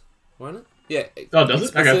lyrics. Won't it? Yeah. Oh, does it?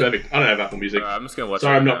 Okay, explicit. perfect. I don't have Apple Music. Alright, I'm just gonna watch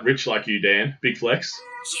Sorry, it I'm now. not rich like you, Dan. Big flex.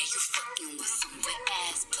 Yeah, you fucking with some wet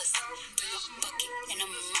ass pussy. Bring a bucket and a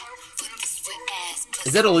mop for this wet ass pussy.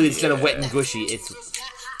 Is that all it is? Instead of wet and gushy, it's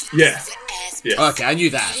Yeah. Wet ass Yeah. okay. I knew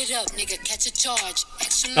that. Get it up, nigga, catch a charge.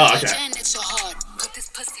 Extra Oh, large okay. and extra hard. Put this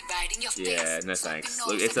pussy right in your face. Yeah, no So thanks. you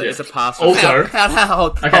know Look, it's it's a pass. Also,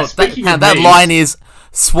 Hold, Okay, speaking of that memes- line is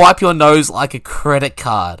swipe your nose like a credit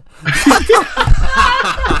card.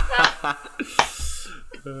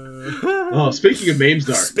 speaking of memes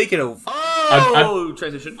though, Speaking of, Oh,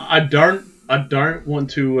 transition. I don't want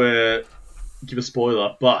to give a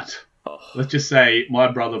spoiler, but let's just say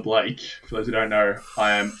my brother Blake, for those who don't know,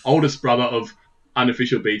 I am oldest brother of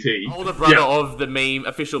unofficial BT. Older brother Yeah, of the meme,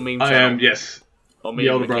 official meme I channel. am, yes, Or the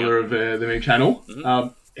meme older account. brother of the meme channel.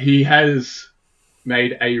 He has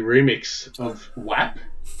made a remix of WAP.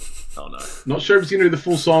 Oh no. Not sure if he's going to do the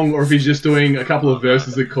full song or if he's just doing a couple of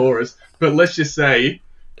verses of chorus, but let's just say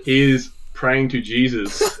he is praying to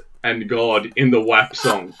Jesus and God in the WAP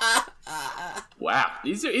song. Wow.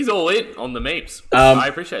 He's all in on the memes. I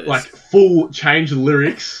appreciate this. Like, full change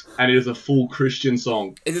lyrics, and it is a full Christian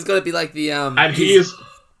song. is this gonna be like the And he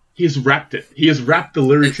has rapped it. He has rapped the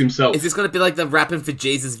lyrics himself. Is this gonna be like the rapping for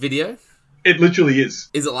Jesus video? It literally is.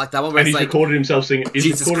 Is it like that one where And it's he's like recorded himself singing. He's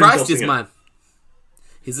Jesus recorded Christ himself is singing. mine?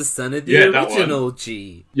 He's the son of the Yeah, that original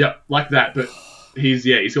G. Yeah, like that. But he's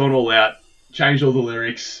gone all out, changed all the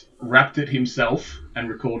lyrics, rapped it himself, and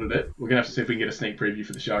recorded it. We're gonna have to see if we can get a sneak preview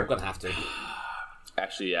for the show. I'm gonna have to.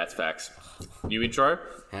 Actually, yeah, it's facts. New intro.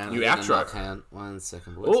 Hang on, New I'm gonna outro. Hang on, 1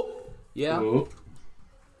 second, boys. Oh. Yeah. Oh,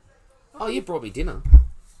 Oh, you brought me dinner.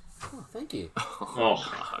 Oh, thank you.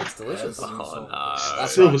 oh, It's delicious. Oh no.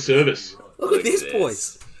 That's silver right. service. Look at this, this.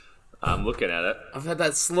 boys. I'm looking at it. I've had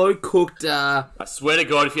that slow cooked. I swear to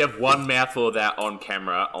God, if you have one mouthful of that on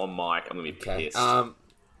camera, on mic, I'm gonna be pissed.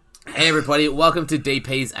 Hey everybody, welcome to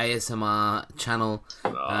DP's ASMR channel.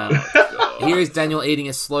 Oh, God. Here is Daniel eating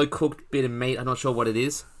a slow cooked bit of meat. I'm not sure what it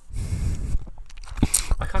is.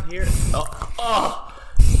 I can't hear it. Oh.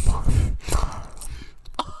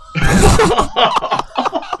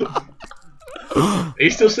 Are you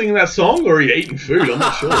still singing that song, or are you eating food? I'm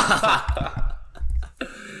not sure.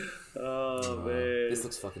 Oh man. This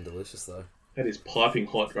looks fucking delicious though. That is piping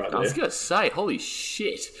hot right I was there. gonna say, holy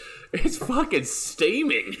shit. It's fucking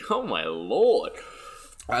steaming. Oh my lord.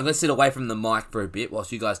 Alright, let's sit away from the mic for a bit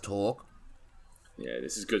whilst you guys talk. Yeah,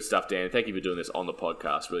 this is good stuff, Dan. Thank you for doing this on the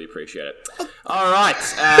podcast. Really appreciate it. All right.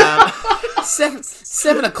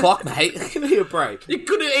 7 o'clock, mate. Give me a break. You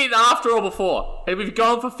could have eaten after or before. And we've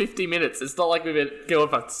gone for 50 minutes. It's not like we've been going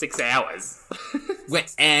for 6 hours.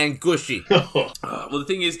 Wet and gushy. Well, the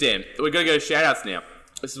thing is, Dan, we're going to go shout-outs now.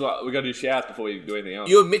 This is what we're going to do shout-outs before we do anything else.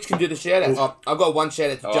 You and Mitch can do the shout-outs. Oh, I've got one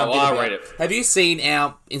shout-out to jump in I'll about. read it. Have you seen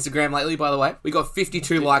our Instagram lately, by the way? We got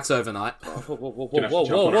 52 likes overnight. Whoa, whoa, whoa, Gonna have to whoa,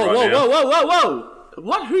 jump whoa, on it whoa, right whoa, now. whoa, whoa, whoa, whoa.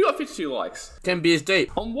 What? Who got 52 likes? 10 beers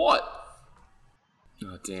deep. On what?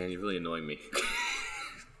 Oh, Dan, you're really annoying me.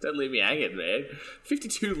 Don't leave me hanging, man.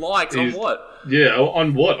 52 likes on Is- what? Yeah,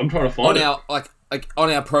 on what? I'm trying to find On it. our, like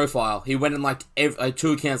on our profile. He went and liked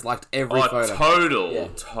two accounts liked every Oh, photo. total. Yeah.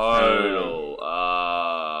 Total.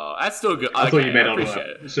 That's still good. I thought you meant on appreciate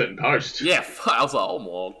a it. certain post. Yeah, I was like, oh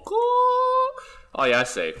my god. Oh, yeah, I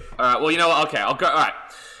see. Alright, well, you know what? Okay, I'll go.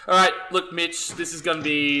 Alright, look, Mitch, this is going to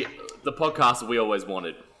be the podcast that we always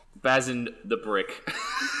wanted. Baz and the Brick.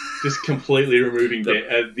 Just completely removing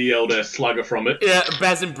the elder slugger from it. Yeah,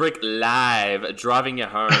 Baz and Brick live, driving you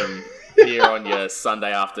home here on your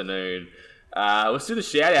Sunday afternoon. Let's do the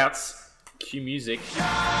shout outs. Cue music.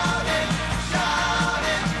 Shout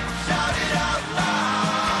it,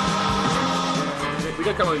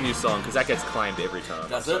 gotta come up with a new song because that gets claimed every time.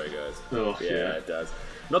 Does Sorry, it? guys. Oh, Yeah, it does.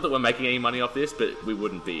 Not that we're making any money off this, but we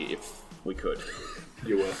wouldn't be if we could.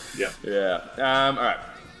 You were. Yeah. Yeah. All right.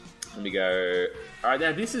 Let me go. All right.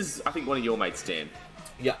 Now this is, I think, one of your mates, Dan.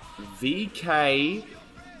 Yeah. VKO.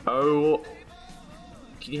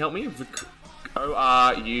 Can you help me?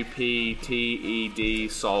 ORUPTED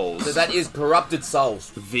Souls. So that is Corrupted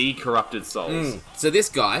Souls. The Corrupted Souls. So this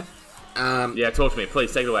guy, Yeah, talk to me,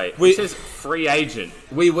 please. Take it away. We- It says free agent.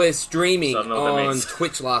 we were streaming So I don't know what that on means.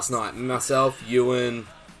 Twitch last night. Myself, Ewan,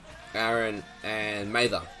 Aaron, and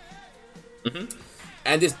Mather.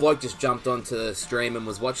 And this bloke just jumped onto the stream and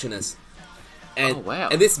was watching us. And, Oh, wow.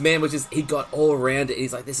 And this man was he got all around it.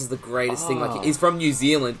 He's like, this is the greatest thing. Like, he's from New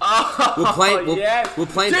Zealand. Oh, We're playing. yes. We're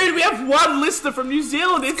playing. Dude, we have one listener from New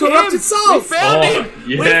Zealand. It's Corrupted him. Souls. We found Oh, him.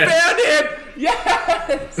 We yes. found him.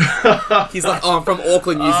 Yes. He's like, oh, I'm from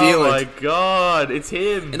Auckland, New Oh Zealand. my god, it's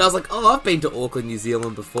him. And I was like, oh, I've been to Auckland, New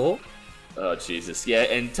Zealand before. Oh Jesus, yeah.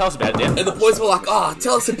 And tell us about it, Dan. And the boys were like, oh,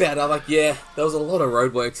 tell us about it. I'm like, yeah, there was a lot of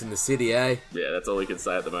roadworks in the city, eh? Yeah, that's all we can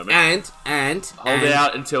say at the moment. And Hold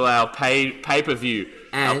out until our pay-per-view.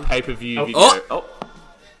 Our And- pay-per-view video. Oh.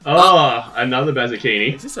 Oh, another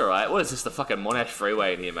Bazzucchini. Is this alright? What is this, the fucking Monash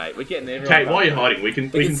Freeway in here, mate? We're getting everyone. Kate, why are you hiding? We can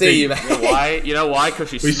we can see you, You know mate. why? You know why? Because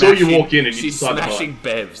she's We saw you smashing- walk in and you she's decided to smashing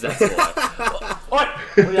bevs. That's why. Oi!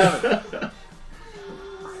 What are you having?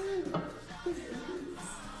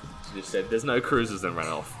 She just said, "There's no cruises," and ran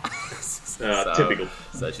off. Typical.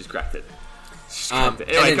 So she's cracked it. And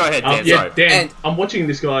Anyway, then- go ahead, Dan. Yeah, Sorry. Dan, And- I'm watching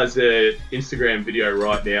this guy's Instagram video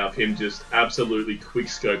right now of him just absolutely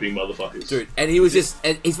quick-scoping motherfuckers. Dude, and he was just,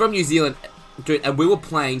 and he's from New Zealand, dude, and we were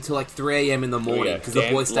playing till like 3 a.m. in the morning because the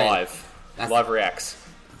Dan boys stayed. live reacts.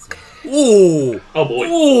 Ooh! Oh, boy.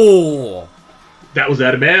 Ooh! That was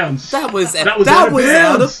out of bounds. That was That was out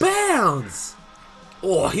of bounds. bounds.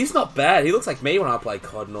 Oh, he's not bad. He looks like me when I play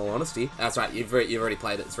COD. In all honesty, that's right. You've already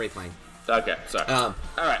played it. It's replaying. Okay, sorry. All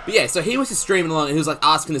right. But yeah, so he was just streaming along. And he was like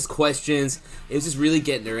asking us questions. He was just really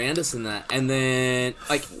getting around us and that. And then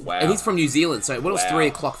like, Wow. and he's from New Zealand, so when it was Wow. 3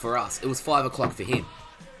 o'clock for us, it was 5 o'clock for him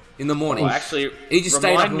in the morning. Well, actually, He just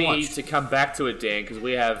stayed up remind and me watched. to come back to it, Dan, because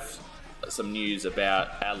we have some news about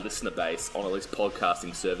our listener base on at least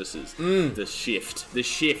podcasting services. The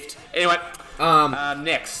shift. Anyway,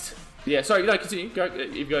 next. Yeah, sorry, no, continue. Go,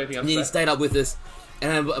 if you've got anything else And he to say. stayed up with us,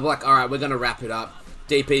 and then we're like, all right, we're gonna wrap it up.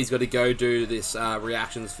 DP's got to go do this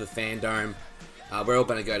reactions for Fandome. We're all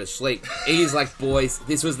gonna go to sleep. He's like, boys,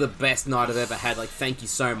 this was the best night I've ever had. Like, thank you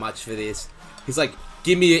so much for this. He's like,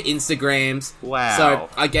 give me your Instagrams. Wow. So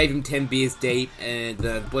I gave him 10 beers deep, and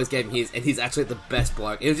the boys gave him his, and he's actually the best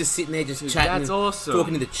bloke. He was just sitting there, just chatting, that's awesome.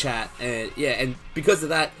 talking to the chat, and yeah, and because of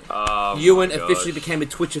that, Oh, Ewan my officially gosh. became a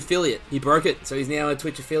Twitch affiliate. He broke it, so he's now a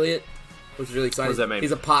Twitch affiliate, which is really exciting. What does that mean?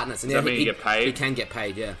 He's a partner, so Does now that mean you get paid? He can get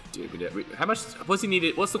paid, yeah. Dude, how much? What's he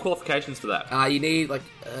needed? What's the qualifications for that? You need like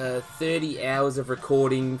 30 hours of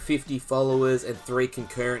recording, 50 followers, and 3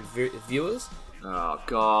 concurrent viewers. Oh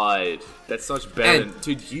god, that's so much better. And- than,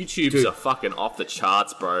 dude, YouTube's Dude. are fucking off the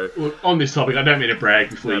charts, bro. Well, on this topic, I don't mean to brag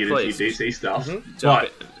before No, you get into please. your DC stuff, Jump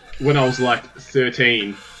but in. when I was like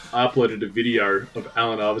 13, I uploaded a video of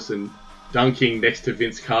Allen Iverson dunking next to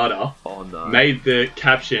Vince Carter. Oh no. Made the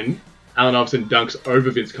caption, Allen Iverson dunks over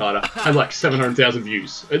Vince Carter, had like 700,000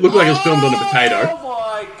 views. It looked like it was filmed on a potato. Oh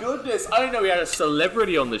my goodness! I didn't know we had a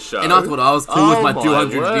celebrity on the show. And I thought I was cool Oh with my my 200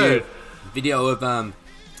 view word. video of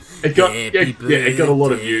It got Happy it got a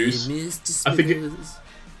lot of birthday, views. Mr. I think it- Smithers.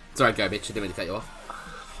 Sorry, go, bitch. I didn't mean to cut you off.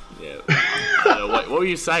 Yeah. what were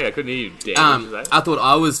you saying? I couldn't hear you. Dan, what did you say? I thought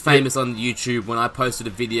I was famous on YouTube when I posted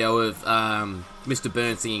a video of Mr.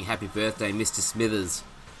 Burns singing "Happy Birthday, Mr. Smithers."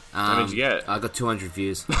 How many did you get? I got 200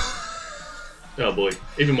 views. Oh boy,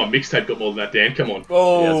 even my mixtape got more than that. Dan, come on. Yeah,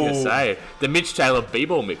 I was gonna say the Mitch Taylor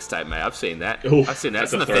B-ball mixtape, mate. I've seen that. Oof, I've seen that.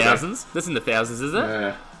 It's that's in a the throwback. thousands. That's in the thousands, is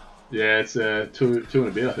it? Yeah, it's two and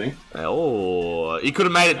a bit, I think. Oh, he could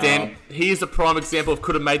have made it, Dan. He is a prime example of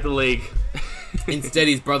could have made the league. Instead,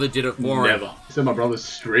 his brother did it for him. Never. So my brother's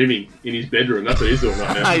streaming in his bedroom. That's what he's doing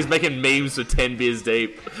right now. He's making memes for 10 beers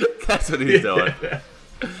deep. That's what he's doing.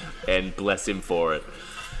 And bless him for it.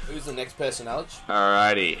 Who's the next person, Alex?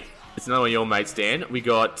 Alrighty. It's another one of your mates, Dan. We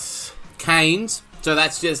got... Canes. So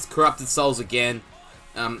that's just Corrupted Souls again.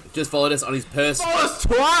 Just followed us on his person. Followers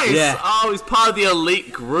twice! Yeah. Oh, he's part of the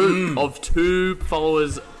elite group of 2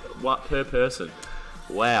 followers per person.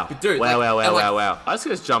 Wow. Dude, wow, like- wow, and wow, like- wow, wow. I was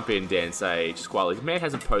going to jump in, Dan, and say, just quietly, the man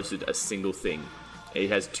hasn't posted a single thing. He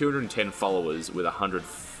has 210 followers with 100...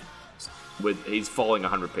 he's following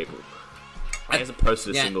 100 people. He hasn't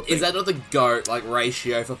posted a Yeah, single thing. is that not the GOAT like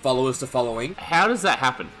ratio for followers to following? How does that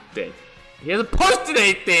happen, Dan? He hasn't posted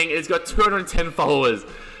anything. And he's got 210 followers.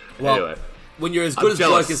 Well, anyway, when you're as I'm good as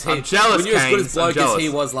jealous. bloke as he, I'm jealous, when you're as good as Canes. I'm bloke as he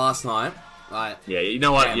jealous. was last night, like, yeah, you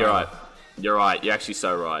know what? Damn, You're right. right. You're right. You're actually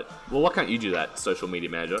so right. Well, why can't you do that, social media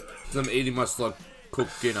manager? 'cause I'm eating my slow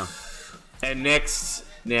cooked dinner. And next,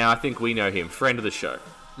 now I think we know him, friend of the show,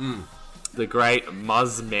 the great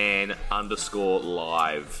Muzzman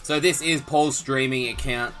 _live. So this is Paul's streaming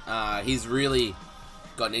account. He's really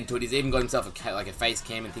gotten into it. He's even got himself a face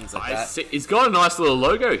cam and things like I that. see, he's got a nice little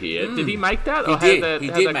logo here. Did he make that? He Or did. How'd He that, did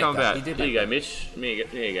how'd that make come that. about? He did Here you make go, Mitch.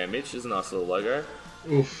 Here you go, Mitch. There's a nice little logo.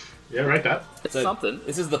 Oof. Yeah, rate that. It's So, something.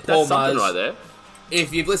 this is the Paul That's something Muzz. right there.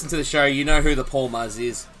 If you've listened to the show, you know who the Paul Muzz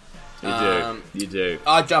is. You do. You do.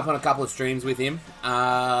 I jump on a couple of streams with him.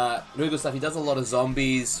 Really good stuff. He does a lot of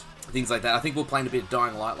zombies, things like that. I think we were playing a bit of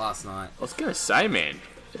Dying Light last night. I was gonna say, man,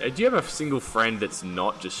 do you have a single friend that's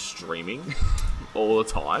not just streaming all the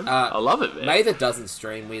time? I love it, man. Mather doesn't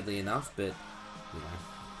stream, weirdly enough, but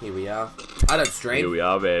here we are. I don't stream. Here we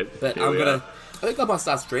are, man. But Here I'm we gonna. are. I think I might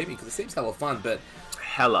start streaming because it seems hella fun. But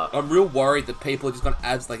Hella. I'm real worried that people are just gonna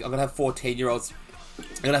I'm gonna have 14-year-olds. I'm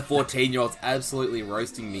gonna have 14-year-olds absolutely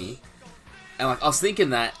roasting me. And I was thinking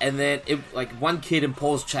that, and then one kid in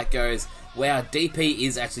Paul's chat goes, "Wow, DP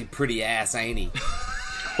is actually pretty ass, ain't he?"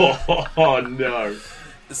 Oh no.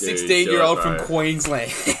 The 16-year-old do it, from bro.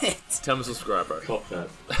 Queensland. Tell me subscribe, bro. Cop that.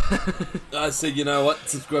 I said, you know what?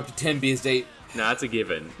 Subscribe to 10 beers deep. No, that's a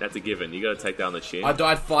given. That's a given. You gotta take that on the chin. I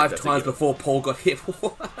died 5 That's a times given. before Paul got hit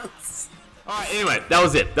once. Alright, anyway, that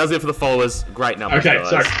was it. That was it for the followers. Great number. Okay,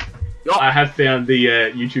 so I have found the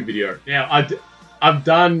YouTube video. Now I've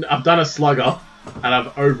done a slugger, and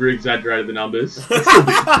I've over exaggerated the numbers. It's still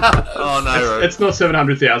big. Oh no, bro. It's not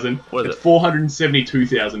 700,000. What is It's it?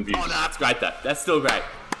 472,000 views. Oh no, that's great though. That's still great.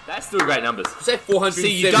 That's still great numbers. You said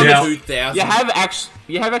See, you've done 472,000.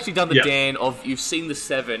 You have actually done the Yeah. Dan of you've seen the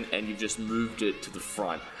 7 and you've just moved it to the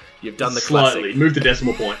front. You've done the Slightly. classic. Move the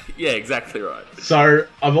decimal point. Yeah, exactly right. So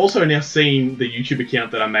I've also now seen the YouTube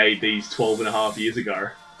account that I made these 12 and a half years ago.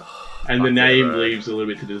 And the Fuck yeah, name bro. leaves a little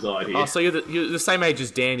bit to the desired here. Oh, so you're the same age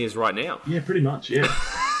as Dan is right now. Yeah, pretty much, yeah.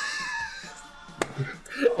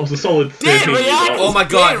 I was a solid 13 years react! old. Oh my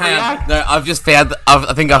god, Yeah, hang on. react. No, I've just found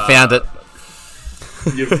I think I found it.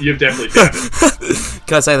 You've definitely found it.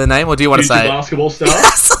 Can I say the name or do you want to Future say it? basketball star.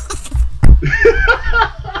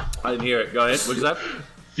 I didn't hear it. Go ahead. What'd you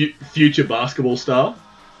say? Future basketball star.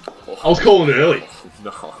 I was calling it early.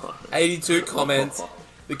 No. 82 comments.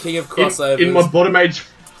 The king of In, crossovers. in my bottom age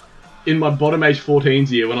 14s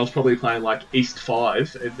year, when I was probably playing like East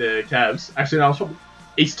 5 at the Cavs. Actually, no, I was probably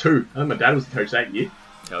East 2. I think my dad was the coach that year.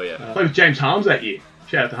 Hell yeah. I played with James Harms that year.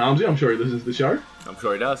 Shout out to Harmsy, I'm sure he listens to the show. I'm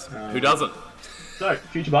sure he does. Who doesn't? So,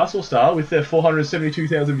 future basketball star with their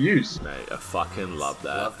 472,000 views. Mate, I fucking love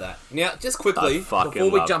that. Love that. Now, just quickly, I fucking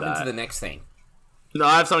before we love jump that. into the next thing, No,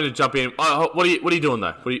 I have something to jump in. Oh, what are you doing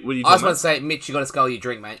though? What are you doing? I just want mate? to say, Mitch, you got to scull your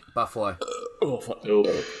drink, mate. Buffalo. Oh.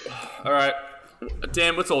 All right,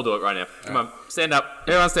 Dan, let's all do it right now. Come on, stand up.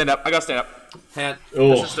 Everyone, stand up. I gotta stand up. Hang on.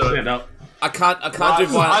 Oh, just do it. stand up. I can't I do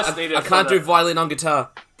just need violin. it I can't for do the- violin on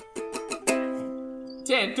guitar.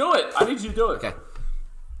 Dan, do it. I need you to do it. Okay.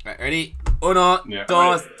 Right, ready? Uno, Yeah,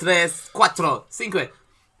 dos, ready. tres, cuatro, cinco.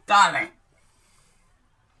 Dale.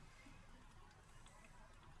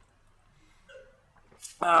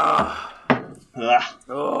 Ah.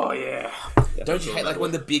 Oh yeah. Don't you hate like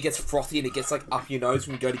when the beer gets frothy and it gets like up your nose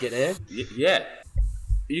when you go to get air? Yeah.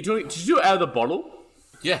 Did you do it out of the bottle?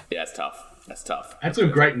 Yeah. Yeah, it's tough. That's tough. I had some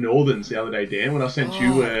great Northerns the other day, Dan, when I sent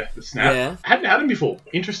you the snap. Yeah. I hadn't had them before.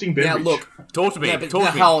 Interesting Now beverage. look. Talk to me. Yeah, but Talk no,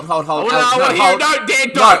 to me. hold. I want to Alex, hear. hold. No, Dan,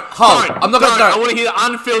 don't. No, hold. Don't, I'm not gonna- don't. no. I want to hear the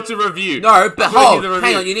unfiltered review. No, but I wanna hear hold. the Hang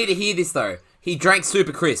review. on, you need to hear this though. He drank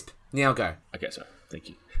Super Crisp. Now go. Okay, sorry. Thank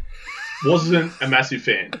you. Wasn't a massive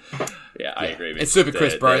fan. Yeah, I agree. It's Super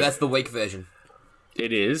Crisp, bro. That's the weak version.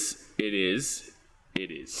 It is. It is.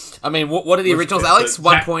 It is. I mean, what are the originals, yeah, Alex? so-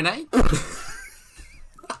 1.8?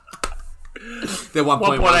 They're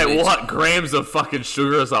 1.1. 1.8 each. what? Grams of fucking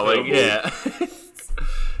sugar or something? Yeah.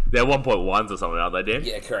 They're 1.1s or something, aren't they, Dan?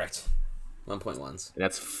 Yeah, correct. 1.1s.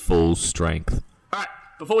 That's full strength. Alright,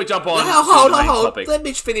 before we jump on Hold to the main on. topic. Let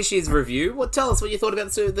Mitch finish his review. Tell us what you thought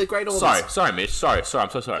about the Great Orleans. Sorry, Mitch. Sorry, I'm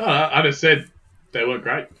so sorry. I just said they weren't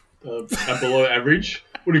great. At below average.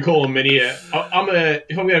 What do you call them? If I'm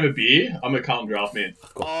gonna have a beer, I'm a Carlton Draft man.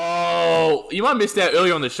 Oh, you might have missed out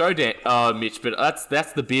earlier on the show, Dan, Mitch, but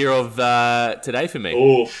that's the beer of today for me.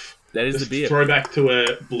 Oof. That is Just the beer. throwback to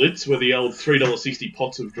a Blitz where the old $3.60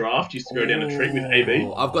 pots of draft used to go down a treat with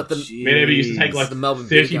AB. I've got the Me and AB used to take like The Melbourne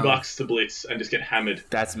beer $30 garden. to Blitz and just get hammered.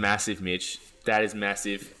 That's massive, Mitch. That is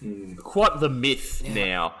massive. Quite the myth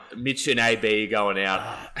now. Mitch and AB going out.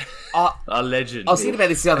 A legend. I was thinking about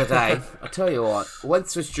this the other day. I'll tell you what.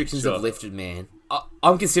 Once restrictions have lifted, man,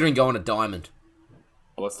 I'm considering going to Diamond.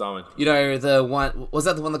 What's Diamond? You know, the one... Was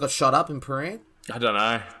that the one that got shot up in Paran? I don't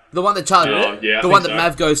know. The one that Charlie... I the one think that so.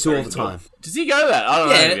 Mav goes to all the time. Does he go that? I don't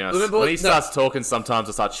know, to be honest. remember when he starts talking, sometimes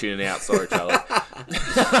I start tuning out. Sorry, Charlie. You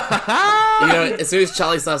know, as soon as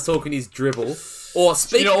Charlie starts talking his dribble... Or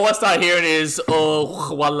speak. You know, all I start hearing is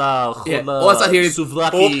wala. Yeah. All I start hearing is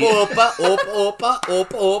souvlaki. opa.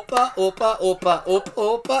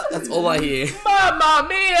 That's all I hear. Mamma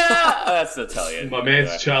mia! That's Italian. My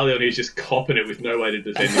man's Charlie, and he's just copping it with no way to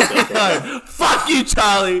defend himself. Right now. Fuck you,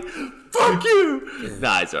 Charlie. Fuck you.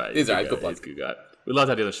 Nah, he's alright. He's alright. Good guy. bloke. He's a good guy. We love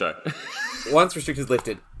to have you on the show. Once restrictions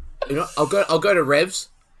lifted, you know, I'll go to Revs.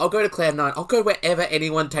 I'll go to Cloud9. I'll go wherever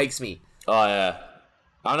anyone takes me. Oh yeah.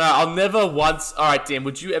 I know. I'll never once. All right, Dan.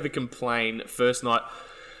 Would you ever complain first night?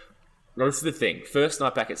 No, this is the thing. First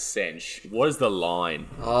night back at Sench. What is the line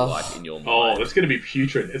like in your mind? Oh, that's going to be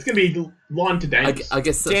putrid. It's going to be line to dangerous. I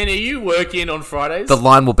guess Dan, are you working on Fridays? the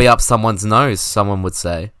line will be up someone's nose. Someone would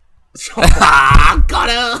say.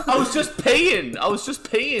 Got her. I was just peeing.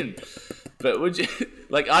 But would you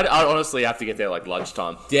like? I'd honestly have to get there like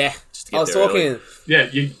lunchtime. Yeah. Just to get I was there talking. early. Yeah,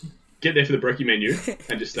 you get there for the brekkie menu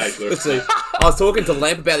and just stay for the rest. I was talking to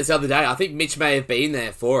Lamp about this the other day. I think Mitch may have been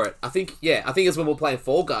there for it. I think it's when we were playing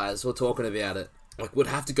Fall Guys. We are talking about it. Like, we'd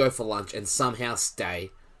have to go for lunch and somehow stay.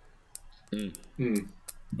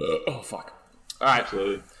 Oh fuck! All right.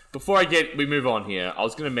 Absolutely. Before we move on here, I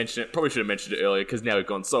was going to mention it. Probably should have mentioned it earlier because now we've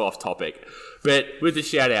gone so off topic. But with the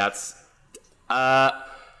shout outs,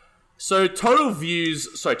 so total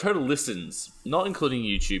listens, not including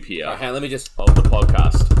YouTube here, Okay, let me just... of the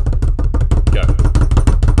podcast. Go.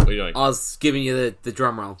 What are you doing? I was giving you the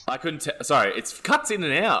drum roll. I couldn't sorry, it's cuts in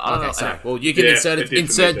and out. I don't know. Okay, sorry. Anyway. Well, you can Yeah, insert it did for me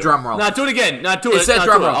insert too. drum roll. No, do it again. No, do it. Insert No,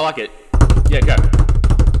 drum do it. roll. I like it. Yeah, go.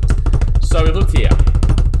 So we looked here.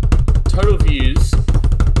 Total views,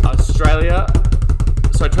 Australia.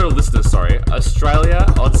 Sorry, total listeners, Australia.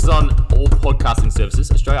 Oh, this is on all podcasting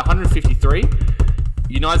services. Australia, 153.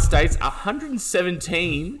 United States,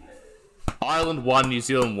 117. Ireland, 1. New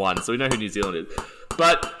Zealand, 1. So we know who New Zealand is.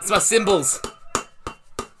 But It's my symbols.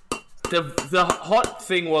 the hot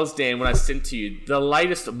thing was, Dan, when I sent to you, the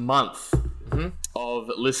latest month of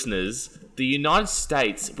listeners, the United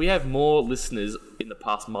States, we have more listeners in the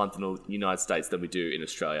past month in the United States than we do in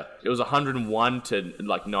Australia. It was 101 to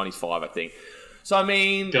like 95, I think. So, I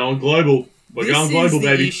mean... Going global. We're this going is global, the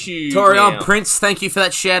baby. issue Torion now. Prince, thank you for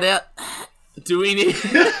that shout out. Do we need...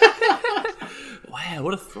 Wow,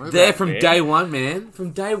 what a throwback, There from man. day one, man.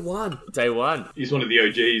 From day one. Day one. He's one of the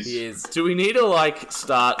OGs. He is. Do we need to, like,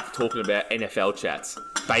 start talking about NFL chats?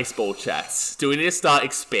 Baseball chats? Do we need to start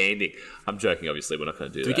expanding? I'm joking, obviously. We're not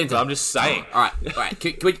going to do that. get But to- I'm just saying. All right.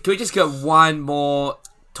 Can we just get one more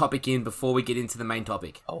topic in before we get into the main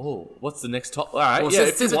topic? Oh, what's the next top? All right, Well, yeah,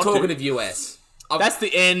 since if you we're want talking to. of US. That's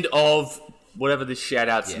the end of whatever this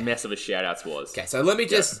shout-outs, Yeah. mess of a shout-outs was. Okay, so let me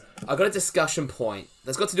just... I've got a discussion point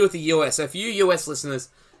that's got to do with the US. So for you US listeners,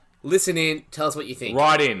 listen in, tell us what you think.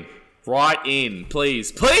 Write in,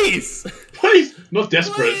 please. Please! Please! Not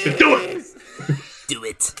desperate, but do it! Do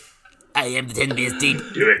it. I am the 10 beers deep.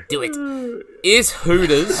 Do it. Do it. Is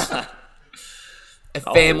Hooters a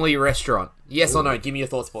family restaurant? Yes or no? Give me your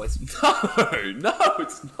thoughts, boys. No,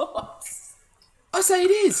 it's not. I say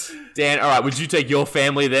it is. Dan, all right, would you take your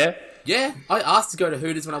family there? Yeah, I asked to go to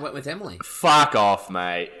Hooters when I went with Emily. Fuck off,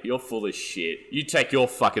 mate. You're full of shit. You take your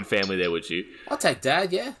fucking family there, would you? I'll take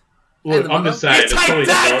Dad, yeah. Look, And I'm the just saying, it's Take probably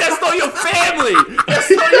that! not. That's not your family! That's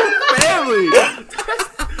not your family!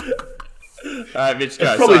 Alright, Mitch,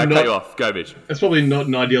 go. probably Sorry, I cut not- you off. Go, Mitch. It's probably not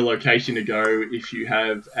an ideal location to go if you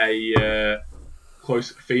have a close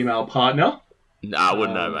female partner. Nah, I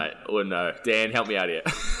wouldn't know, mate. I wouldn't know. Dan, help me out here.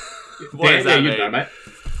 What does that you mean? know, mate.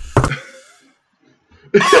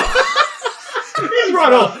 He's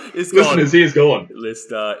right off. It's gone. Listeners, he is gone.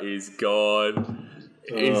 Lister is gone.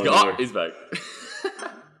 He's Oh, gone. no. He's back.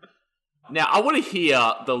 Now, I want to hear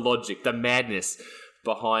the logic, the madness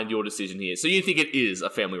behind your decision here. So you think it is a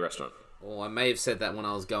family restaurant? Well, I may have said that when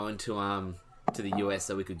I was going to the US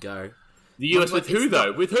so we could go. The US with who, it's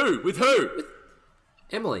though? With who? With who?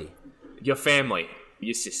 Emily. Your family.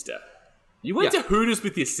 Your sister. You went Yeah. to Hooters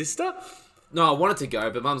with your sister? No, I wanted to go,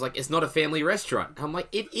 but Mum's like, it's not a family restaurant. I'm like,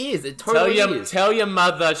 it is. It totally is. Tell your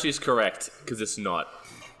mother she's correct, because it's not.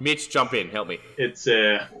 Mitch, jump in. Help me. It's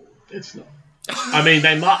not. I mean,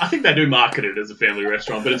 I think they do market it as a family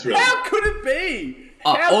restaurant, but it's really How could it be?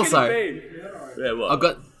 Oh, How also- could it be? Yeah,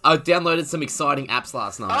 what? I downloaded some exciting apps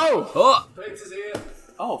last night. Oh! Oh!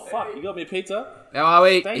 Oh, fuck. You got me a pizza? How are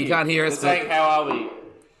we? Thank You can't hear us. They're saying, how are we?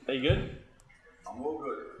 Are you good? I'm all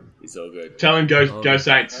good. He's all good. Tell him go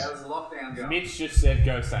Saints. How's the lockdown going? Mitch just said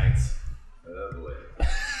go Saints. Lovely. How'd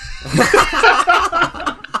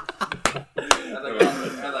they go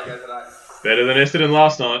today? Better than Essendon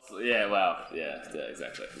last night. Yeah, well, yeah,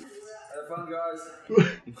 exactly. Have fun, guys.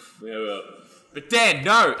 Yeah, well. But Dan,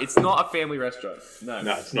 no, it's not a family restaurant. No.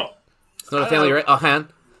 No, it's not. It's not a family. Oh, hang on.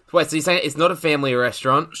 Wait, so you're saying it's not a family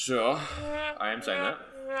restaurant? Sure, I am saying that.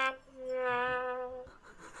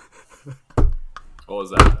 What was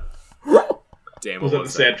that? Damn, Was what that the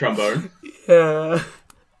sad trombone? Yeah.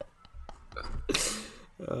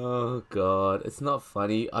 Oh god, it's not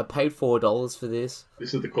funny. I paid $4 for this.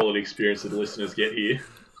 This is the quality experience that the listeners get here.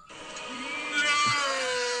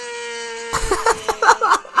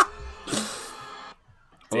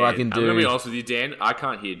 All I can do. I'm gonna be honest with you, Dan. I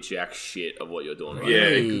can't hear jack shit of what you're doing right Yeah,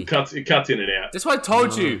 now. it cuts in and out. That's why I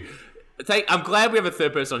told you. I'm glad we have a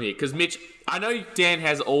third person on here because Mitch. I know Dan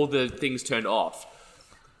has all the things turned off,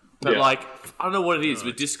 but Yeah. like I don't know what it is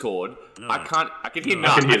with Discord. I can't. I can hear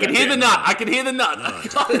nut. can hear I can that, hear the yeah. nut. I can hear the nut. I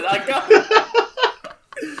got it. I got it.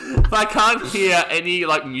 But I can't hear any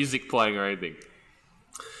like music playing or anything.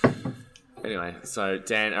 Anyway, so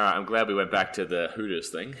Dan, all right. I'm glad we went back to the Hooters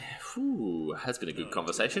thing. Whew, has been a good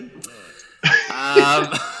conversation.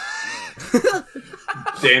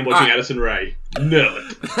 Dan watching Addison Ray. No.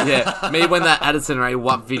 Yeah, me when that Addison Ray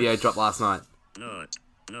What video dropped last night.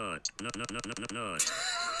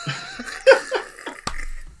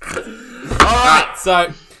 Alright,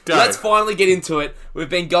 so let's finally get into it. We've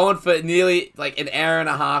been going for nearly like an hour and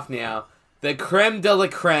a half now. The creme de la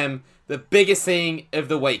creme, the biggest thing of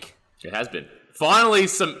the week. It has been. Finally,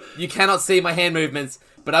 some. You cannot see my hand movements,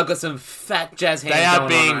 but I've got some fat jazz hands They are going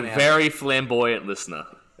being on right now. very flamboyant, listener.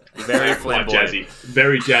 Very Quite flamboyant. jazzy.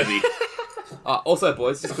 Very jazzy. Also,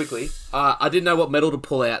 boys, just quickly, I didn't know what medal to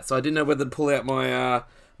pull out, so I didn't know whether to pull out my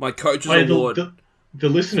my coach's Wait, award. the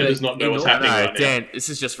listener does not know what's happening No, right now. Dan, this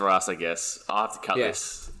is just for us, I guess. I'll have to cut Yeah.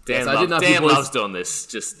 this. Dan, Yes, I didn't know if you Dan boys- loves doing this.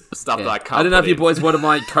 Just stuff that I can't. I don't know if put you in. boys wanted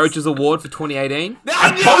my coach's award for 2018.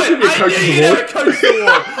 I knew told you it! your I coach's knew you'd award. have a coach's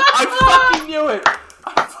award! I fucking knew it!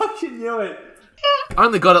 I fucking knew it! I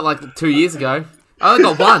only got it like 2 years ago. I only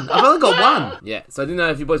got one. I've only got one. Yeah, so I didn't know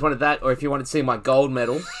if you boys wanted that or if you wanted to see my gold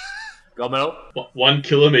medal. Gold medal? 1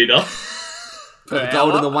 kilometre. Per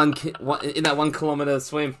Gold in hour? in that 1 kilometre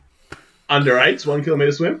swim. Under 8s, 1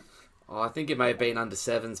 kilometre swim. Oh, I think it may have been under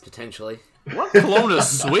 7s potentially. 1 kilometre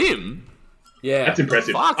swim? Yeah. That's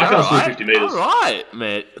impressive. Fuck, I can't swim alright. 50 metres. Alright,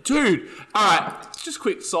 man. Dude, alright, just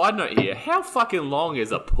quick side note here. How fucking long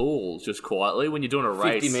is a pool, just quietly, when you're doing a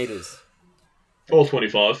race? 50 metres. All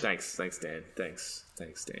 25. Thanks, Dan. Thanks,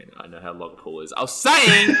 Dan. I know how long a pool is. I was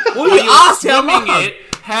saying, Well, when you you're asked how swimming long. it,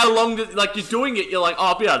 how long does, like, you're doing it, you're like, oh,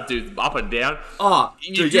 I'll be able to do up and down. Oh,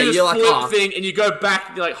 You dude, do yeah, this you're like, flip oh. thing, and you go back,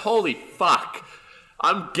 and you're like, holy fuck.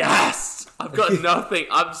 I'm gassed. I've got nothing.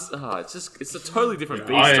 It's a totally different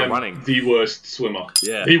beast I to am running. the worst swimmer.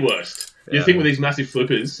 Yeah. The worst. Yeah. You think with these massive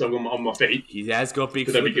flippers on my feet, He has got big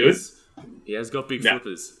Could that be flippers. He has got big No.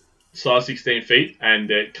 flippers. size 16 feet,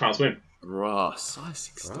 and can't swim. Raw, size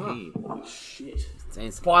 16. Holy shit.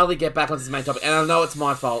 Let's finally get back on this main topic, and I know it's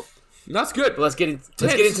my fault, That's good. but let's get into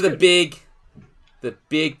it's the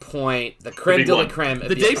big point, the creme big de la one. creme. Of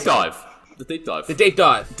The deep episode. dive. The deep dive. The deep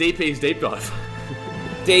dive. DP's deep dive.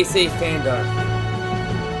 DC fandom.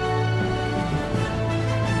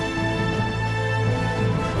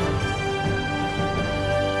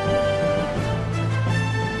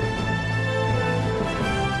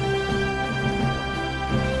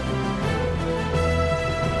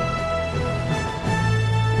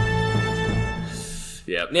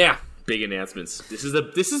 Yeah. Now, Big announcements. This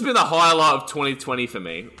has been the highlight of 2020 for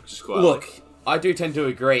me. Just quite look, I do tend to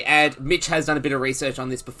agree, and Mitch has done a bit of research on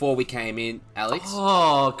this before we came in, Alex.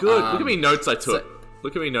 Oh, good. Look at me notes I took. so-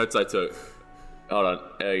 Look at me notes I took. Hold on.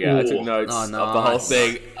 There we go. I took Ooh. notes Oh, of the whole nice.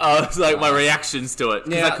 thing. Oh, it's like my reactions to it.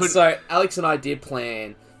 'Cause I Now, couldn't... so Alex and I did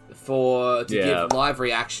plan to Yeah. give live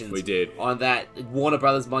reactions. We did. On that Warner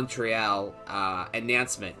Brothers Montreal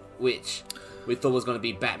announcement, which we thought was going to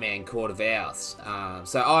be Batman Court of Owls.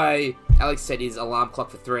 Alex set his alarm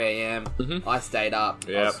clock for 3 a.m. I stayed up.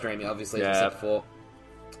 I Yep. was streaming, obviously, as I Yep. said before.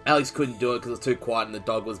 Alex couldn't do it because it was too quiet and the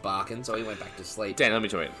dog was barking, so he went back to sleep. Dan, let me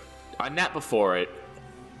tell you. I napped before it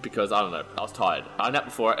because, I don't know, I was tired. I napped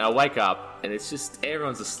before it and I wake up and it's just,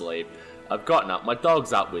 everyone's asleep. I've gotten up, my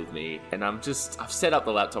dog's up with me, and I've set up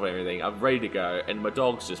the laptop and everything, I'm ready to go, and my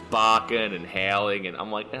dog's just barking and howling, and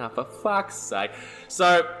I'm like, for fuck's sake.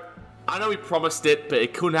 So, I know we promised it, but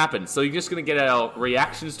it couldn't happen, so you're just going to get our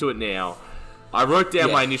reactions to it now. I wrote down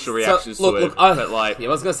Yeah. my initial reactions So, to it, I but like, yeah,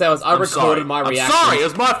 what I was gonna say was I recorded sorry. my I'm reaction. sorry, it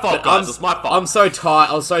was my fault, guys. It was my fault. I'm so tired.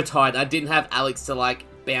 I was so tired. I didn't have Alex to like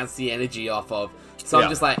bounce the energy off of. So Yeah. I'm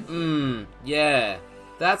just like, yeah,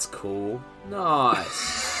 that's cool.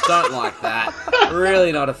 Nice. Don't like that.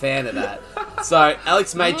 Really not a fan of that. So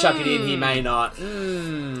Alex may chuck it in, he may not.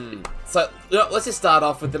 So let's just start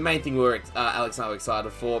off with the main thing Alex and I were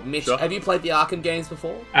excited for. Mitch, Sure. have you played the Arkham games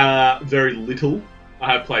before? Very little.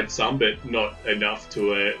 I have played some, but not enough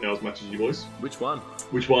to know as much as you boys. which one?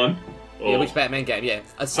 Which one? Yeah, which Batman game? Yeah,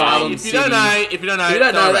 Asylum. If you don't know, If you don't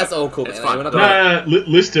know, that's all cool. It's man. fine. We're not No, gonna-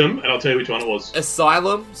 list them, and I'll tell you which one it was.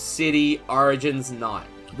 Asylum, City, Origins, Night.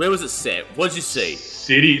 Where was it set? What did you see?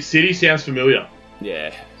 City sounds familiar.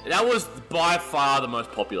 Yeah, that was by far the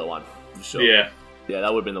most popular one. For sure. Yeah. Yeah,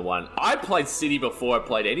 that would have been the one. I played City before I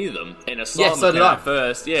played any of them, and Asylum so did came I. out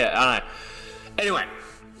first. Yeah, I know. Anyway,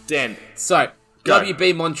 Dan, So, Go.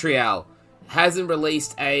 WB Montreal hasn't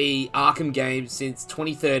released a Arkham game since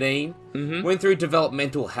 2013. Went through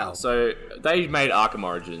developmental hell. so they made Arkham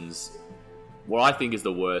Origins, what I think is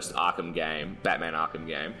the worst Arkham game, Batman Arkham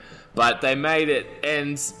game, but they made it,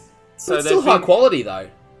 and so it's they've still high been- quality though,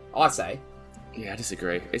 I say. Yeah, I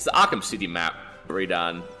disagree. It's the Arkham City map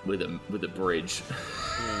redone with a bridge.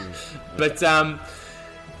 But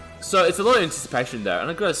so it's a lot of anticipation though, and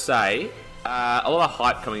I've got to say, a lot of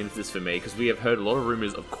hype coming into this for me because we have heard a lot of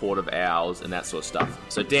rumors of Court of Owls and that sort of stuff.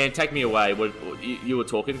 So Dan, take me away. What you were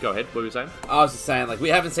talking? Go ahead. What were you saying? I was just saying, like, we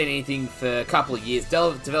haven't seen anything for a couple of years.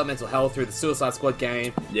 Developmental hell through the Suicide Squad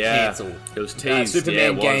game, Yeah, cancelled. it was teased.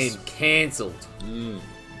 Superman yeah, it was. game, cancelled.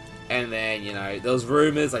 And then, there was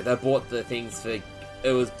rumors, like, they bought the things for,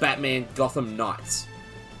 it was Batman Gotham Knights.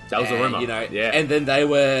 That was a And, rumor. Yeah, And then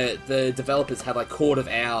the developers had, like, Court of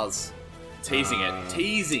Owls. teasing it.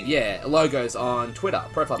 Teasing. Yeah, logos on Twitter,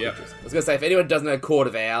 profile Yep. pictures. I was going to say, if anyone doesn't know Court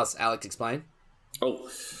of Owls, Alex, explain. Oh.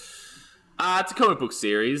 It's a comic book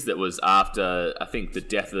series that was after, I think, the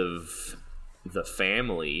death of the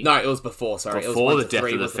family. No, it was before, sorry. Before it was 1 the to death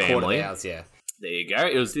 3 of the was Court family. of Owls, yeah. There you go.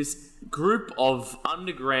 It was this group of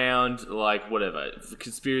underground, like, whatever,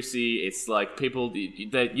 conspiracy. It's like people, you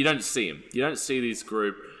don't see them. You don't see this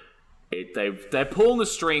group. They're pulling the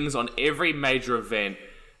strings on every major event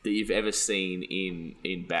that you've ever seen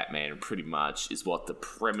in Batman, pretty much, is what the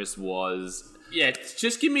premise was. Yeah,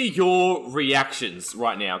 just give me your reactions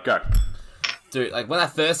right now. Go. Dude, like, when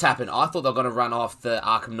that first happened, I thought they were going to run off the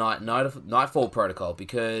Arkham Nightfall protocol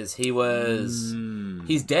because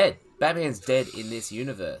he's dead. Batman's dead in this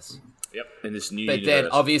universe. Yep. In this new But universe.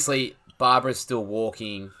 then, obviously, Barbara's still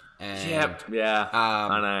walking. And, Yep. Yeah.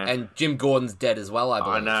 I know. And Jim Gordon's dead as well, I I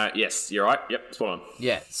believe. know. Yes, you're right. Yep. Spot on.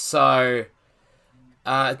 Yeah, so...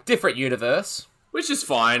 different universe. Which is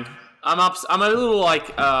fine. I'm a little like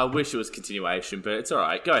wish it was continuation, but it's all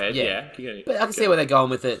right. Go ahead. Yeah. But I can see where they're going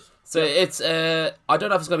with it. So it's I don't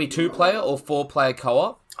know if it's going to be 2-player or 4-player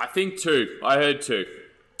co-op. I think 2. I heard 2.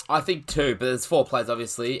 I think 2, but there's 4 players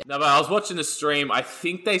obviously. No, but I was watching the stream. I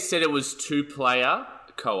think they said it was 2-player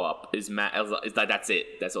co-op. Is that's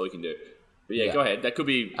it? That's all you can do. But yeah, go ahead. That could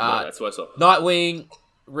be. That's what I saw. Nightwing,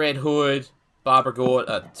 Red Hood,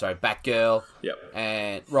 Batgirl, Yep.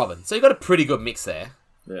 and Robin. So you got a pretty good mix there.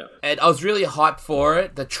 Yeah. And I was really hyped for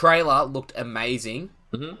it. The trailer looked amazing.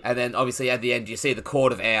 And then obviously at the end you see the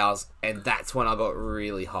Court of Owls, and that's when I got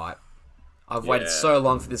really hyped. I've waited so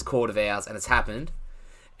long for this Court of Owls, and it's happened.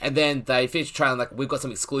 And then they finished the trailer like, we've got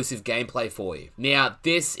some exclusive gameplay for you. Now,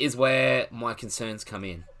 this is where my concerns come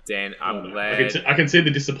in. Dan, I'm glad. I can see the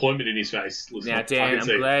disappointment in his face. Listen, Now, Dan, I can I'm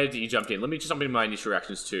see. glad you jumped in. Let me just jump into my initial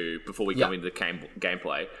reactions too before we come into the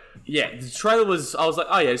gameplay. Yeah, the trailer was. I was like,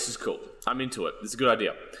 oh yeah, this is cool. I'm into it. This is a good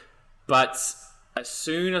idea. But as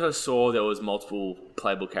soon as I saw there was multiple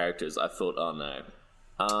playable characters, I thought, oh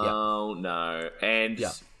no, no, and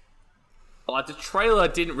like the trailer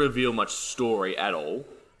didn't reveal much story at all,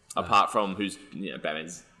 apart from who's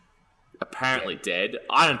Batman's apparently dead.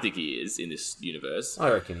 I don't think he is in this universe.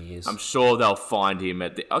 I reckon he is. I'm sure they'll find him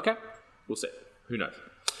at the... Okay, we'll see. Who knows?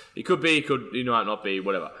 He could be, he might not be,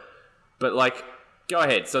 whatever. But, like, go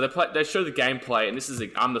ahead. So they show the gameplay, and this is...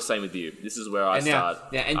 I'm the same with you. This is where I start.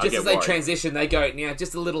 Yeah, and I just get as they worried. transition, they go, now,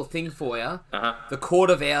 just a little thing for you. Uh-huh. The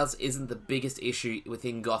Court of Owls isn't the biggest issue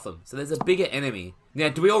within Gotham. So there's a bigger enemy. Now,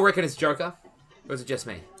 do we all reckon it's Joker? Or is it just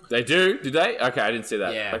me? They do? Did they? Okay, I didn't see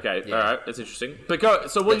that. Yeah, Okay, yeah. alright. That's interesting. But go...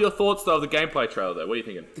 So what are your thoughts, though, of the gameplay trailer, though? What are you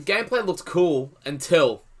thinking? The gameplay looks cool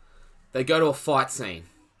until they go to a fight scene.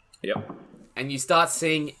 Yep. And you start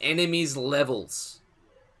seeing enemies' levels.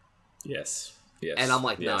 Yes. Yes. And I'm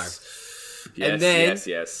like, yes. no. And then-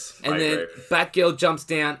 Yes. And I then agree. Batgirl jumps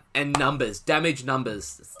down and damage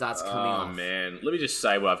numbers starts coming Oh, off. man. Let me just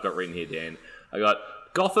say what I've got written here, Dan. I got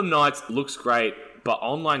Gotham Knights looks great, but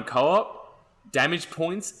online co-op, damage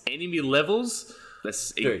points, enemy levels,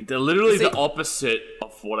 they're literally the opposite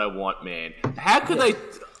of what I want, man. How could they...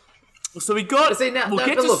 So we got... we'll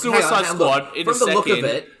get to Suicide Squad in a second. From the look of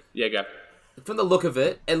it... Yeah, go. From the look of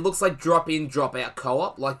it, it looks like drop-in, drop-out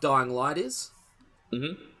co-op, like Dying Light is.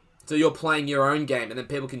 Mm-hmm. So you're playing your own game, and then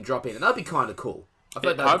people can drop in, and that'd be kind of cool. I feel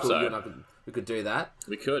like that'd be cool. You and I we could do that.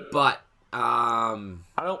 We could. But, I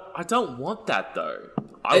don't want that, though.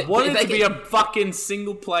 I want it to be a fucking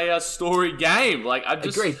single-player story game. Like, I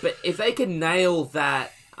just... Agree, but if they can nail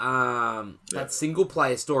that that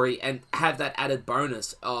single-player story and have that added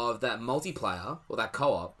bonus of that multiplayer, or that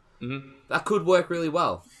co-op, that could work really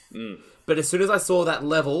well. Mm. But as soon as I saw that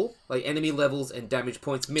level, like enemy levels and damage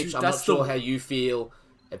points, Mitch, I'm not sure how you feel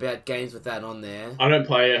about games with that on there. I don't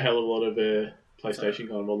play a hell of a lot of PlayStation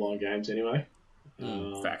kind of online games anyway.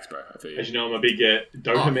 Facts, bro. I feel you. As you know, I'm a big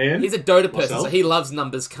Dota man. He's a Dota person, so he loves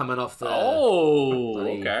numbers coming off the... Oh,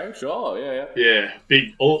 okay, sure, yeah. Yeah,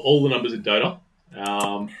 big. All the numbers at Dota.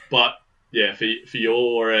 But yeah, for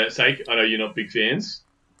your sake, I know you're not big fans,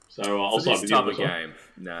 so I'll side with you on this game.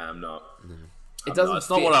 Nah, I'm not. No. It doesn't. It's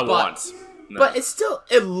not what I want. No. But it's still.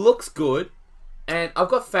 It looks good, and I've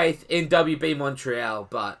got faith in WB Montreal.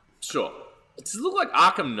 But sure, does it look like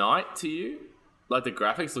Arkham Knight to you? Like the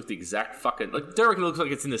graphics look the exact fucking. Like, do you reckon it looks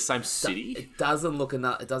like it's in the same city? It doesn't look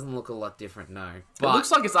enough. It doesn't look a lot different. No, but it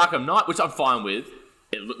looks like it's Arkham Knight, which I'm fine with.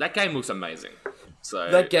 That game looks amazing. So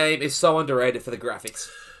that game is so underrated for the graphics.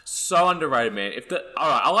 So underrated, man.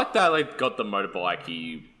 Alright, I like that they got the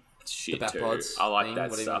motorbikey shit too. Pods I like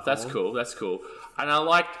that stuff. That's cool. And I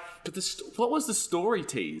like, but what was the story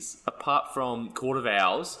tease apart from Court of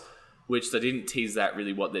Owls, which they didn't tease that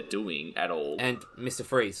really what they're doing at all. And Mr.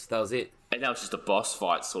 Freeze, that was it. And that was just a boss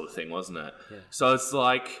fight sort of thing, wasn't it? Yeah. So it's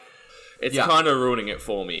like, it's kind of ruining it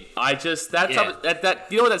for me. You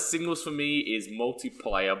know what that signals for me is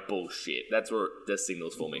multiplayer bullshit. That's where that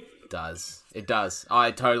signals for me. It does.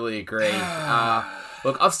 I totally agree.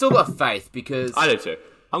 Look, I've still got faith because... I do too.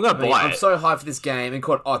 I'm going to buy it. I'm so hyped for this game. And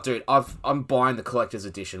dude, I'm buying the collector's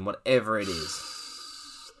edition, whatever it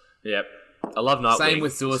is. Yep. I love Nightwing. Same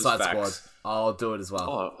with Suicide Squad. I'll do it as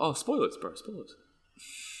well. Oh, spoilers, bro. Spoilers.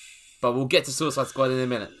 But we'll get to Suicide Squad in a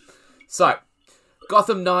minute. So,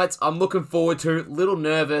 Gotham Knights, I'm looking forward to. Little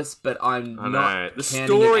nervous, but I'm not. The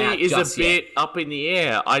story is a bit up in the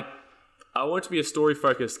air. I want it to be a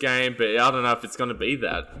story-focused game, but I don't know if it's going to be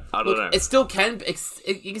that. I don't know. It still can.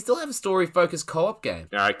 You can still have a story-focused co-op game.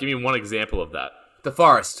 All right, give me one example of that. The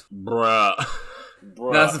Forest. Bruh.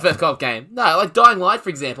 No, that's the first co-op game. No, like Dying Light, for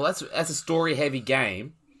example. That's a story-heavy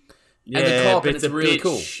game. Yeah, and the co-op, but it's really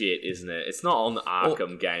cool. Shit, isn't it? It's not on the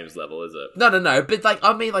Arkham games level, is it? No. But like,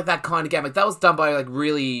 I mean, like that kind of game. Like that was done by like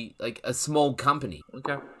really like a small company.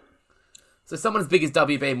 Okay. So someone as big as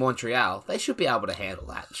WB Montreal, they should be able to handle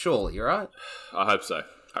that. Surely, you're right. I hope so.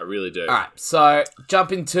 I really do. All right. So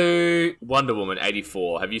jump into Wonder Woman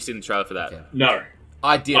 84. Have you seen the trailer for that? Okay. No.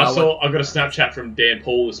 I did. I got a Snapchat from Dan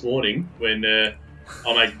Paul this morning when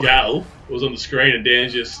our mate Gal was on the screen and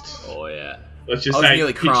Dan's just. Oh yeah. Let's just I was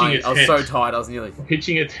nearly crying. I was so tired. I was nearly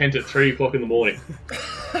pitching a tent at 3 o'clock in the morning.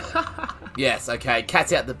 Yes. Okay.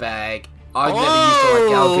 Cat's out the bag. I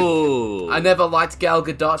never liked Gal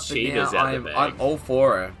Gadot, but now I'm all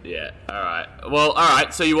for her. Yeah. All right. Well, all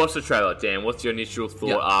right. So you watched the trailer, Dan. What's your initial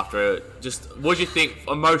thought after? Just what do you think?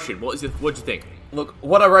 Emotion. What'd you think? Look,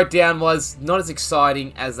 what I wrote down was not as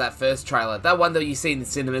exciting as that first trailer. That one that you see in the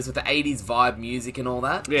cinemas with the 80s vibe music and all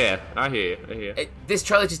that. Yeah, I hear. This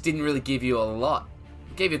trailer just didn't really give you a lot.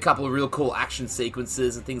 It gave you a couple of real cool action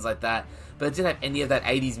sequences and things like that, but it didn't have any of that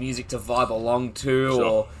 80s music to vibe along to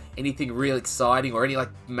or anything real exciting or any like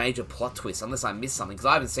major plot twists, unless I missed something, because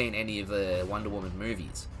I haven't seen any of the Wonder Woman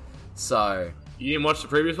movies. So... You didn't watch the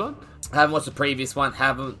previous one? I haven't watched the previous one,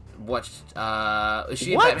 haven't watched... is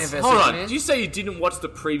she what? in Batman vs Hold Superman? on, did you say you didn't watch the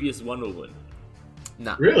previous Wonder Woman?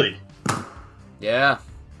 No. Really? Yeah.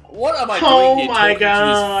 What am I doing here my talking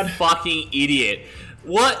God. to this fucking idiot?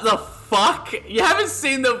 What the fuck? You haven't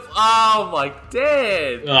seen the... Oh my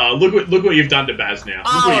dad. Look what you've done to Baz now.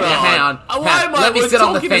 Hang on. Let me sit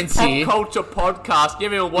on the fence here. Pop culture podcast. You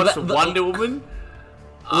haven't even watched Wonder Woman?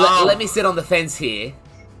 Let me sit on the fence here.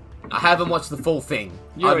 I haven't watched the full thing.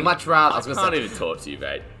 I'd much rather... I can't even talk to you,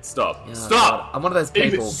 mate. Stop. Stop! I'm one of those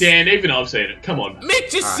people... Even I've seen it. Come on.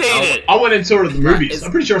 Mitch has seen it! I went and saw it at the movies.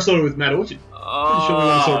 I'm pretty sure I saw it with Matt Orchard. Pretty sure we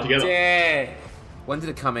went and saw it together. Dan. When did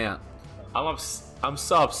it come out? I'm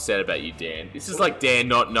so upset about you, Dan. This is like Dan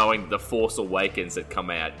not knowing The Force Awakens had come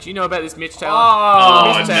out. Do you know about this, Mitch Taylor?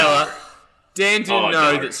 Oh, Mitch Taylor. Dan didn't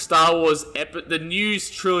no. that Star Wars, the new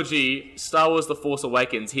trilogy, Star Wars: The Force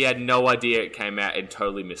Awakens. He had no idea it came out and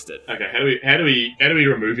totally missed it. Okay, how do we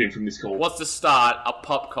remove him from this call? What's the start? A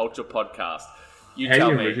pop culture podcast. You How do tell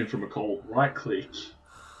you me. remove him from a call? Right click,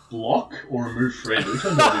 block, or remove friend? Which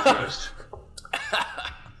one do I do first?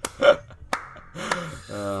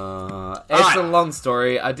 It's a long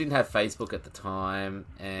story. I didn't have Facebook at the time,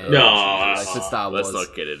 and No. for Star Wars. Let's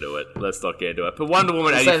not get into it. But Wonder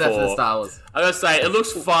Woman We'll 84. say that for the Star Wars. I gotta say, it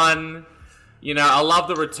looks fun. You know, I love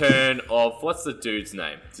the return of what's the dude's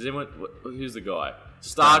name? Does anyone? Who's the guy?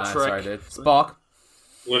 Star No, Trek. sorry, dude. Spock.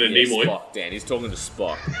 Leonard Yeah, Nimoy. Spock. Dan, he's talking to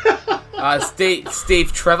Spock.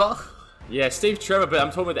 Steve Trevor. Yeah, Steve Trevor, but I'm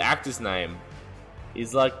talking about the actor's name.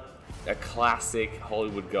 He's like a classic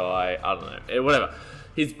Hollywood guy. I don't know. Whatever.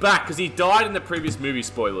 He's back because he died in the previous movie,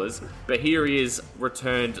 spoilers, but here he is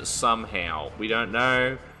returned somehow. We don't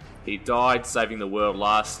know. He died saving the world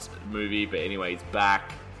last movie, but anyway, he's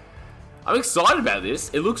back. I'm excited about this.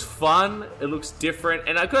 It looks fun. It looks different.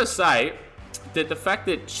 And I gotta say that the fact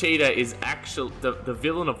that Cheetah is actually the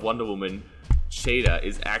villain of Wonder Woman, Cheetah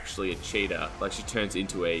is actually a cheetah. Like she turns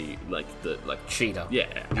into a Cheetah. Yeah,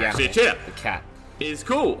 The actually a animal. cheetah. The cat. Is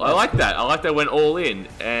cool. I like that. I like that went all in.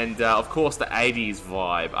 And of course the 80s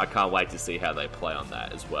vibe. I can't wait to see how they play on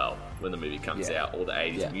that as well when the movie comes Yeah. out. All the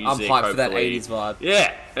 80s Yeah. music. I'm hyped for that hopefully. 80s vibe.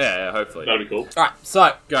 Yeah, hopefully. That'd be cool. Alright,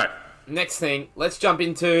 so, Go. next thing, let's jump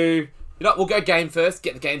into... You know what, we'll go game first,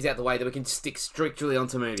 get the games out of the way, then we can stick strictly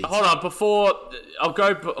onto movies. Hold on, before I'll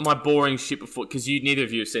go my boring shit before because neither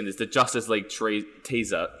of you have seen this. The Justice League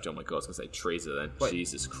teaser. Oh my god, I was gonna say teaser then. Wait.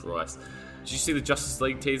 Jesus Christ! Did you see the Justice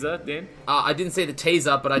League teaser, Dan? I didn't see the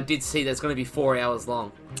teaser, but I did see that it's going to be 4 hours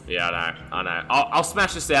long. Yeah, I know. I'll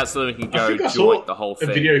smash this out so that we can I go think I saw joint the whole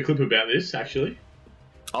thing. a video clip about this, actually.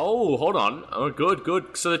 Oh, hold on. Oh,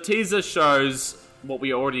 good. So the teaser shows what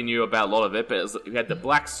we already knew about a lot of it, but we had the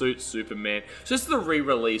black suit Superman. So this is the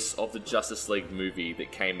re-release of the Justice League movie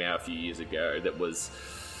that came out a few years ago that was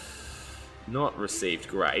not received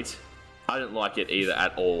great. I didn't like it either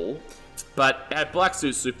at all. But at Black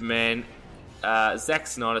Suit Superman, Zack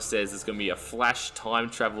Snyder says there's going to be a Flash time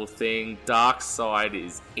travel thing. Darkseid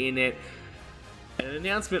is in it. An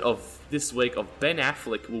announcement of this week of Ben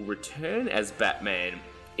Affleck will return as Batman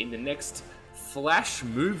in the next Flash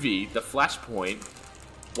movie, The Flashpoint.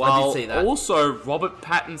 While see that. also Robert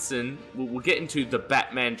Pattinson, we'll get into the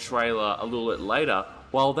Batman trailer a little bit later,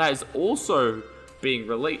 while that is also being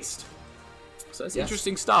released. So it's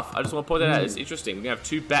interesting stuff. I just want to point that out. It's interesting. We're going to have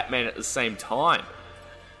two Batman at the same time,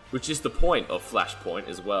 which is the point of Flashpoint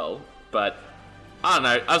as well. But I don't know.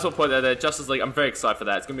 I just want to point that out. Justice League, I'm very excited for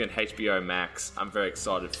that. It's going to be on HBO Max. I'm very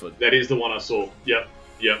excited for That is the one I saw. Yep.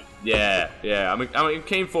 Yeah. I'm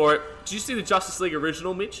keen for it. Did you see the Justice League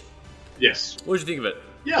original, Mitch? Yes. What did you think of it?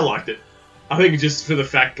 Yeah, I liked it. I think just for the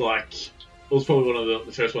fact, like, it was probably one of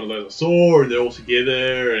the first one of those I saw, and they're all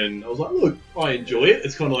together, and I was like, look, I enjoy it.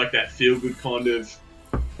 It's kind of like that feel-good kind of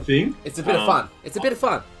thing. It's a bit of fun. It's a bit of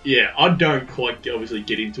fun. Yeah, I don't quite obviously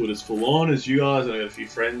get into it as full-on as you guys. I got a few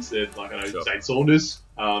friends that, like, I know Sure. Zane Saunders,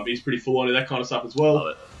 he's pretty full-on in that kind of stuff as well. Love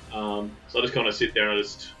it. So I just kind of sit there and I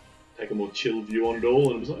just take a more chill view on it all,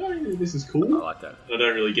 and I was like, oh, yeah, this is cool. I like that. And I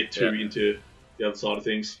don't really get too Yeah. into the other side of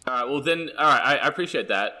things. Alright, well then, I appreciate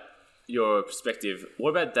that. Your perspective. What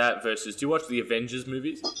about that versus, do you watch the Avengers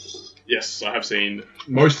movies? Yes, I have seen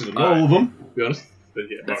most of them, not Alright. all of them, to be honest. But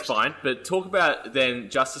yeah, That's most. fine. But talk about then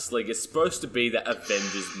Justice League is supposed to be the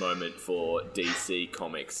Avengers moment for DC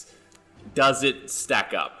Comics. Does it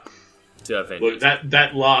stack up to Avengers? Look,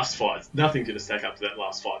 that last fight, nothing's going to stack up to that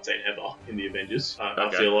last fight scene ever in the Avengers, I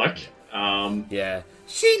Okay. feel like. Yeah.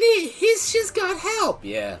 She's got help.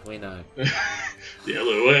 Yeah, we know. Yeah,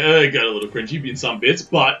 look, it got a little cringy in some bits,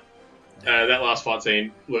 but that last fight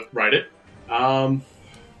scene, look, rate it. I'm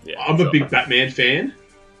a big Batman fan,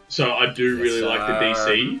 so I do really like the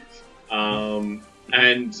DC.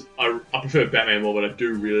 And I prefer Batman more, but I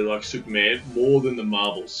do really like Superman more than the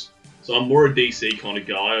Marvels. So I'm more a DC kind of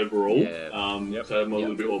guy overall. Yeah. So I'm a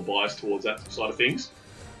little bit more biased towards that side of things.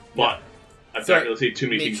 But I So, don't really see too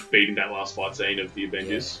many Mitch- things beating that last fight scene of the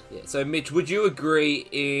Avengers. Yeah. So, Mitch, would you agree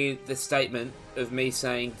in the statement of me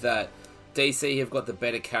saying that DC have got the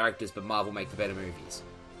better characters, but Marvel make the better movies?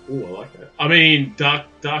 Ooh, I like that. I mean, Dark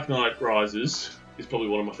Knight Rises is probably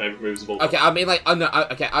one of my favourite movies of all time. Okay, I mean like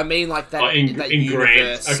I mean like that in that grand.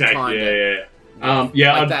 universe Okay, kinda. yeah. Like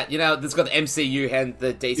I'd, that, you know, there's got the MCU and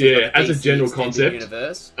the DC. Yeah, got the as a DC general extended concept.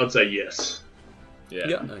 universe. I'd say yes. Yeah.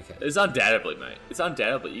 Okay. It's undoubtedly, mate. It's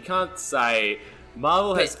undoubtedly. You can't say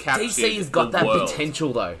Marvel has But captured DC's got the that world.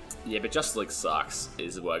 potential though. Yeah, but Justice League sucks,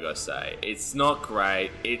 is what I gotta say. It's not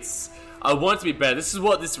great. I want it to be better. This is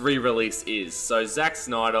what this re-release is. So Zack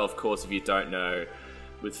Snyder, of course, if you don't know,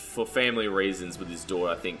 for family reasons, with his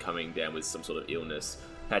daughter, I think, coming down with some sort of illness,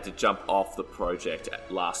 had to jump off the project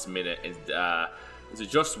at last minute. And is it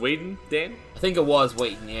Joss Whedon, Dan? I think it was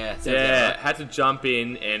Wheaton, yeah. Yeah, had to jump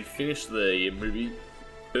in and finish the movie.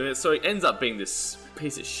 So it ends up being this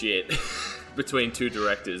piece of shit between two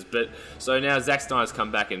directors. But so now Zack Snyder's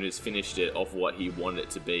come back and has finished it off what he wanted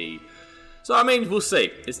it to be. So, I mean, we'll see.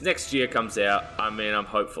 It's next year comes out. I mean, I'm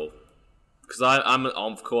hopeful. Because I'm,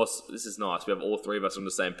 of course, this is nice. We have all three of us on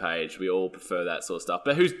the same page. We all prefer that sort of stuff.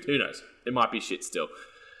 But who knows? It might be shit still.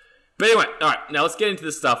 But anyway, alright. Now let's get into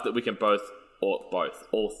the stuff that we can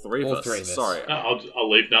all three of us. Sorry. No, I'll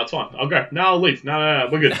leave. No, it's fine. I'll go. No, I'll leave. No,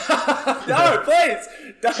 we're good. No, please.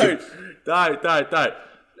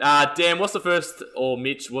 Don't. Dan, what's the first, or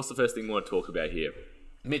Mitch, what's the first thing you want to talk about here?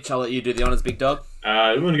 Mitch, I'll let you do the honours, big dog. We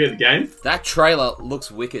want to go to the game. That trailer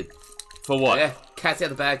looks wicked. For what? Yeah, cat's out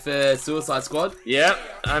the bag for Suicide Squad. Yeah,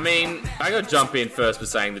 I mean, I gotta jump in first by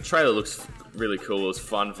saying the trailer looks really cool. It's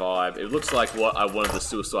fun vibe. It looks like what I wanted the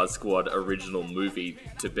Suicide Squad original movie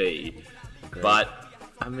to be. Great. But,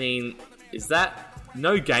 I mean, is that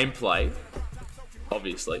no gameplay?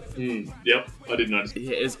 Obviously. Yep, I did notice.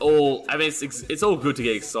 Yeah, it's all good to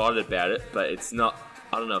get excited about it, but it's not.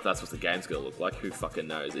 I don't know if that's what the game's gonna look like. Who fucking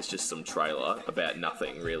knows? It's just some trailer about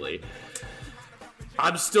nothing, really.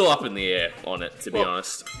 I'm still up in the air on it, to be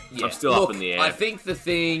honest. Yeah. I'm still up in the air. I think the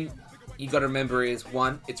thing you got to remember is,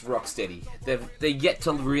 one, it's Rocksteady. They're yet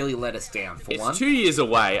to really let us down, for one. It's 2 years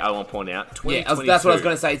away, I want to point out. Yeah, that's what I was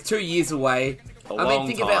going to say. It's 2 years away.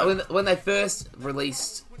 Think about when they first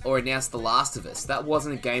released or announced The Last of Us. That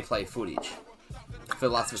wasn't a gameplay footage for The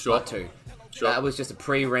Last of Us Part 2. Sure. That was just a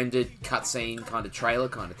pre-rendered cutscene kind of trailer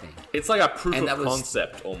kind of thing. It's like a proof of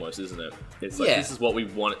concept almost, isn't it? It's like, this is what we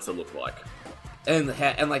want it to look like. And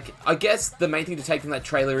like, I guess the main thing to take from that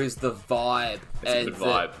trailer is the vibe. It's a good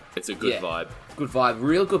vibe. It's a good vibe. Good vibe.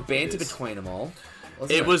 Real good banter between them all.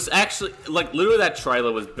 It was actually, like, literally that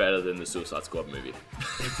trailer was better than the Suicide Squad movie.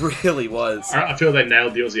 It really was. I feel they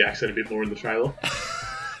nailed the Aussie accent a bit more in the trailer.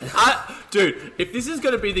 Dude, if this is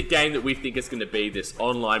going to be the game that we think it's going to be, this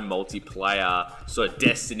online multiplayer sort of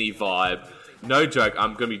Destiny vibe, no joke,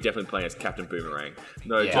 I'm going to be definitely playing as Captain Boomerang.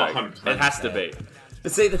 No joke. 100%. It has to be.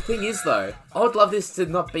 But see, the thing is, though, I would love this to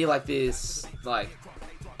not be like this, like,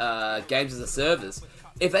 games as a service.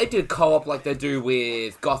 If they did co-op like they do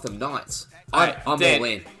with Gotham Knights, I'm all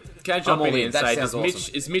in. Can I jump in and say,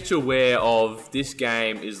 is Mitch aware of this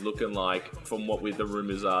game is looking like, from what the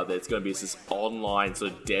rumours are, that it's going to be this online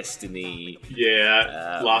sort of Destiny...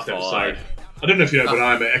 Yeah, last episode. I don't know if you know, but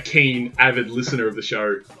I'm a keen, avid listener of the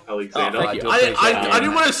show, Alexander. Oh, thank you. I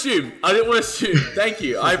didn't want to assume. Thank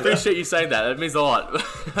you. I appreciate you saying that. It means a lot.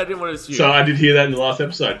 I didn't want to assume. So I did hear that in the last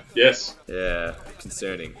episode. Yes. Yeah,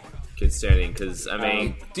 concerning, because, I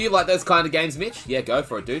mean... do you like those kind of games, Mitch? Yeah, go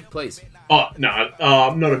for it, dude. Please. Oh, no.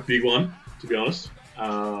 I'm not a big one, to be honest.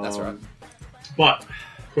 That's right. But,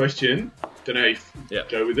 question, don't know if you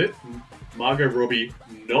go with it. Margot Robbie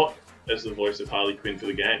not as the voice of Harley Quinn for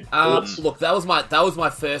the game. Look, that was my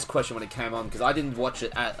first question when it came on, because I didn't watch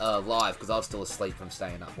it at live because I was still asleep from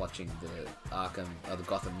staying up watching the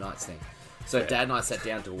Gotham Knights thing. So Dad and I sat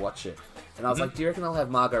down to watch it, and I was like, "Do you reckon they'll have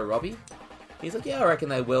Margot Robbie?" He's like, "Yeah, I reckon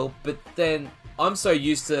they will." But then I'm so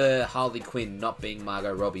used to Harley Quinn not being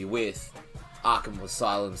Margot Robbie with Arkham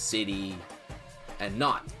Asylum, City, and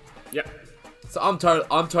Night. Yep. So I'm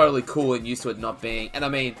totally cool and used to it not being. And I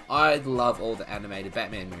mean, I love all the animated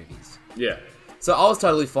Batman movies. Yeah. So I was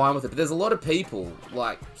totally fine with it. But there's a lot of people,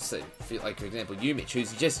 like for example, you, Mitch,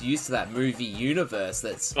 who's just used to that movie universe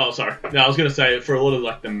that's... Oh, sorry. No, I was going to say, for a lot of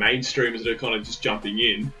like the mainstreamers that are kind of just jumping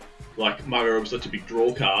in, like Margot Robbie's such a big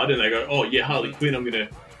draw card, and they go, "Oh yeah, Harley Quinn, I'm going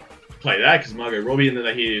to play that because Margot Robbie," and then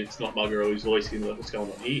they hear it's not Margot Robbie's voice, and they're like, "What's going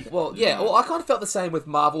on here?" Well, yeah. Well, I kind of felt the same with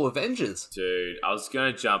Marvel Avengers. Dude, I was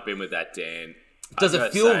going to jump in with that, Dan. Does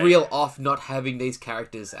it feel real off not having these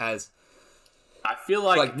characters as... I feel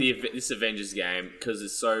like this Avengers game, because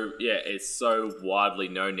it's so widely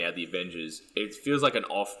known now, the Avengers, it feels like an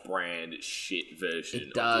off-brand shit version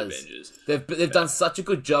of the Avengers. They've done such a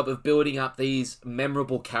good job of building up these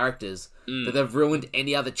memorable characters that they've ruined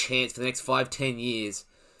any other chance for the next 5-10 years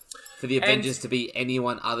for the Avengers to be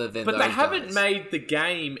anyone other than those guys. But they haven't made the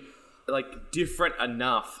game like different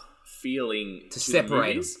enough feeling to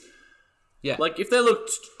separate them. Yeah. Like, if they looked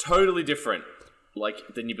totally different, like,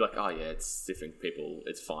 then you'd be like, oh yeah, it's different people,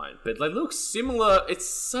 it's fine. But they look similar. It's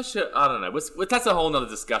such a, I don't know. That's a whole nother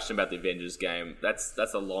discussion about the Avengers game. That's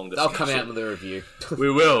a long discussion. They'll come out with a review. We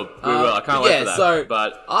will. I can't wait for that.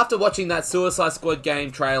 But after watching that Suicide Squad game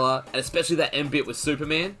trailer, and especially that M-bit with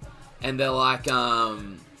Superman, and they're like,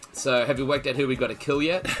 so have you worked out who we got to kill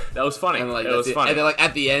yet? That was funny. And like, That was that's it. funny. And they're like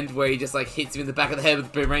at the end where he just like hits him in the back of the head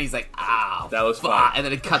with the boomerang. He's like, ah, That was fuck. fun. And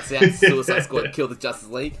then it cuts out Suicide Squad kill the Justice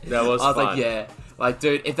League. That was I was fun. like, yeah, like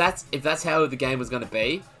dude, if that's how the game was going to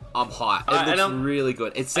be, I'm hyped. It And looks I'm- really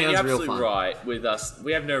good. It And sounds you're real absolutely fun. right with us.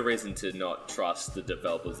 We have no reason to not trust the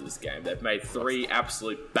developers of this game. They've made 3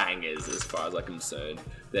 absolute bangers as far as I'm concerned.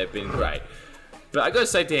 They've been great. But I gotta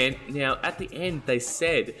say, Dan, now at the end they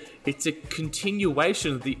said it's a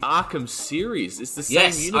continuation of the Arkham series. It's the same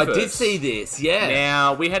Yes, universe. I did see this. Yeah.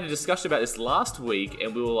 Now, we had a discussion about this last week,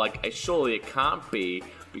 and we were like, surely it can't be,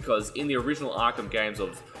 because in the original Arkham games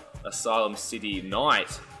of Asylum City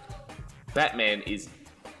Night, Batman is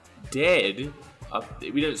dead.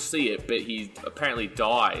 We don't see it, but he apparently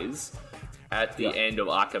dies at the end of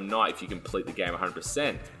Arkham Knight if you complete the game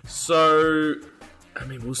 100%. So, I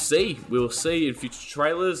mean, we'll see. We'll see in future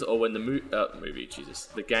trailers or when the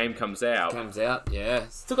the game comes out. Yeah.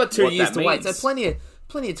 Still got 2 What years that to wait, so means.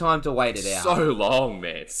 plenty of time to wait it out. So long,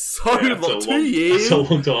 man. So Yeah, that's long. a 2 long- years. That's a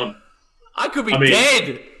long time. I could be I mean-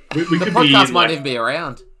 dead. We the could be in, podcast might like, even be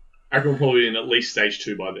around. I reckon we're probably in at least stage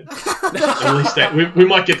 2 by then. At least we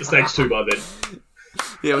might get to stage 2 by then.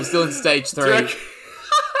 Yeah, we're still in stage Do you 3. reckon-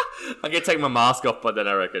 I can take my mask off by then,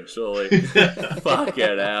 I reckon, surely. Fuck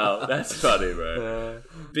it out. That's funny, bro.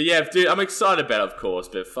 But yeah, dude, I'm excited about it, of course,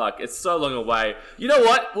 but fuck, it's so long away. You know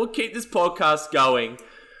what? We'll keep this podcast going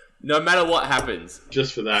no matter what happens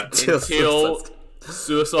Just for that. until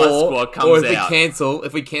Suicide Squad comes or if out.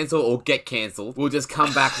 if we cancel or get cancelled, we'll just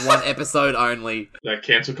come back one episode only. That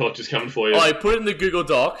cancel culture's coming for you. I put it in the Google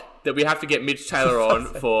Doc that we have to get Mitch Taylor on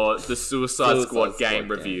for the Suicide Squad game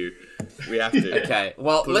review. We have to. Okay,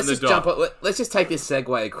 well, Put it let's in the just jump. doc. Let's just take this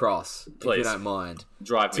segue across, if Please. you don't mind,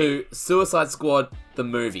 Drive me. to Suicide Squad the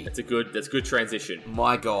movie. That's a good transition.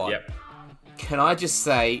 My God, Yep. can I just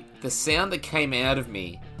say the sound that came out of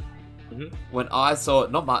me Mm-hmm. when I saw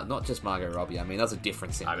not just Margot Robbie. I mean, that was a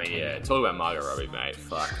different sound. I mean, that came yeah, out. talk about Margot Robbie, mate.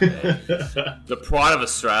 Fuck. Yeah. The pride of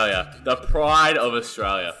Australia. The pride of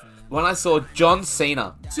Australia. When I saw John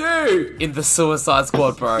Cena Dude! in the Suicide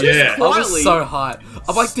Squad, bro, Yeah. I was Quietly, so hyped.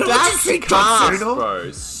 I'm like, did I just see John Cast, Cena? bro.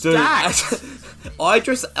 Dude, Stacked.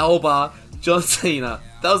 Idris Elba, John Cena.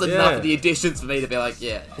 That was enough Yeah. of the additions for me to be like,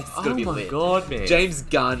 yeah, it's gonna be lit. God, man. James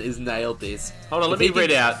Gunn has nailed this. Hold on, let If me he can-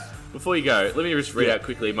 read out. Before you go, let me just read Yeah. out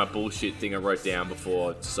quickly my bullshit thing I wrote down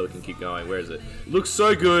before, just so we can keep going. Where is it? Looks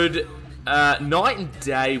so good. Night and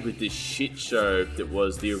day with this shit show that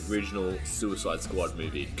was the original Suicide Squad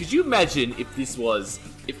movie. Could you imagine if this was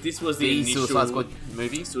the The initial Suicide Squad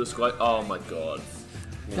movie. Suicide Squad? Oh my god,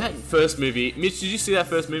 that first movie. Mitch, did you see that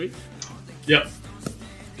first movie? Yep.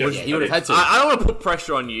 Yeah, you would have had to. I don't want to put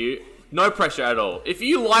pressure on you. No pressure at all. If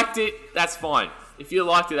you liked it, that's fine. If you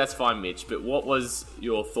liked it, that's fine, Mitch. But what was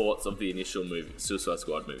your thoughts of the initial movie, Suicide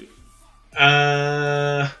Squad movie?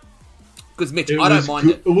 Because Mitch, It I don't was mind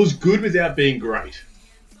good. it. It was good without being great.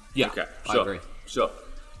 Yeah, Okay, I sure. agree. Sure.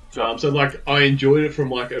 So like I enjoyed it from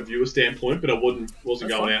like a viewer standpoint, but I wasn't That's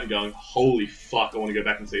going fine. out and going, "Holy fuck, I want to go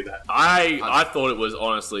back and see that." I thought it was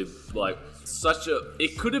honestly like such a.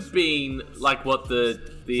 It could have been like what the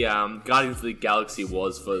Guardians of the Galaxy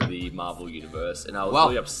was for the Marvel universe, and I was Well,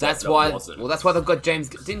 really upset that's that why. it wasn't. Well, that's why they've got James.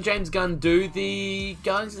 Didn't James Gunn do the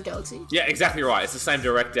Guardians of the Galaxy? Yeah, exactly right. It's the same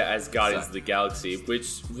director as Guardians So- of the Galaxy,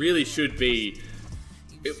 which really should be.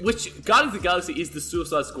 Which Guardians of the Galaxy is the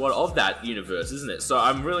Suicide Squad of that universe, isn't it? So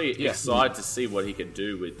I'm really excited to see what he can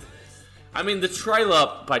do with. I mean, the trailer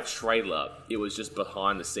by trailer, it was just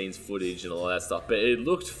behind the scenes footage and all that stuff, but it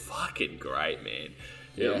looked fucking great, man.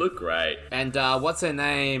 Yeah. It looked great. And what's her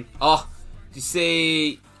name? Oh, did you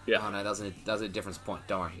see? Yeah. Oh no, that was a different point.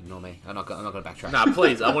 Don't worry, ignore me. I'm not gonna backtrack. Nah,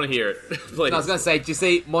 please, I want to hear it. Please. No, I was gonna say, did you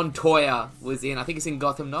see Montoya was in? I think it's in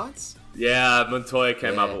Gotham Knights. Yeah, Montoya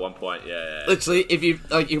came up Yeah. at one point. Yeah. Literally, if you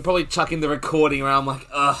like, you can probably chuck in the recording where I'm like,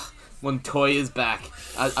 ugh, Montoya's back.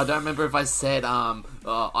 I don't remember if I said,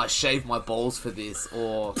 I shaved my balls for this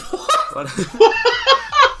or. What?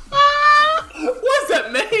 What does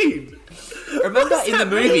that mean? Remember in the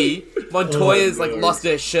movie, Montoya's Oh, like no. lost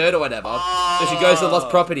her shirt or whatever, so she goes to the lost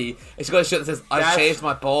property and she got a shirt that says, "I That's- shaved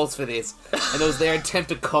my balls for this," and it was their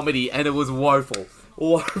attempt at comedy, and it was woeful.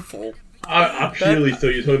 I purely thought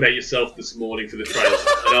you were talking about yourself this morning for the trailer,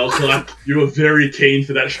 and I was like, "You were very keen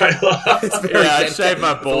for that trailer." Yeah, I shaved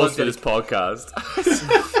my balls for this podcast.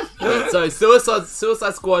 So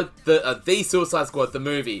Suicide Squad, the Suicide Squad, the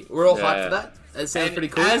movie. We're all hyped Yeah. for that. It sounds And pretty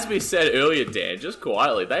cool. as we said earlier, Dan, just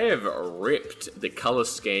quietly, they have ripped the color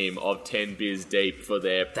scheme of 10 Beers Deep for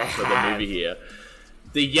the have. movie here.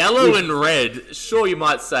 The yellow and red, sure you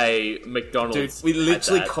might say McDonald's. Dude, we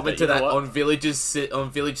literally had that, commented but you know that what?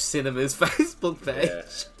 on Village Cinema's Facebook page.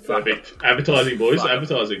 Yeah. Perfect. Advertising, boys. Fuck.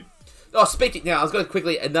 Advertising. Oh, speaking now, I was going to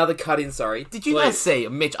quickly another cut in. Sorry, did you guys see,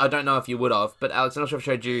 Mitch? I don't know if you would have, but Alex, I'm not sure if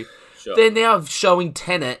I showed you. Sure. They're now showing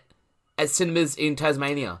Tenet at cinemas in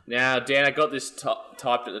Tasmania. Now, Dan, I got this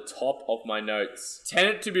typed at the top of my notes.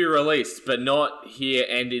 Tenet to be released, but not here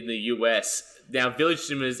and in the US. Now, Village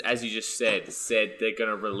Cinemas, as you just said they're going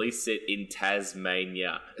to release it in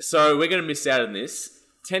Tasmania. So, we're going to miss out on this.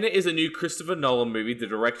 Tenet is a new Christopher Nolan movie, the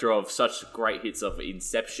director of such great hits of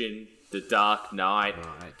Inception, The Dark Knight,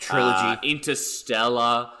 trilogy.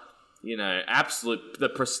 Interstellar, you know, The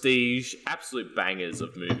Prestige, absolute bangers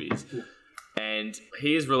of movies. And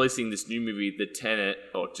he is releasing this new movie, Tenet,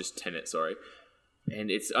 sorry.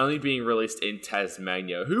 And it's only being released in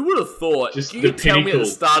Tasmania. Who would have thought? Just You the could tell me at the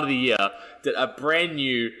pinnacle. start of the year that a brand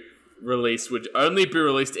new release would only be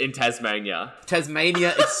released in Tasmania.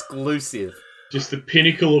 Tasmania exclusive. Just the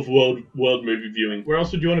pinnacle of world movie viewing. Where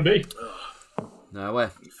else would you want to be? No way.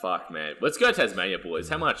 Fuck, man. Let's go to Tasmania, boys.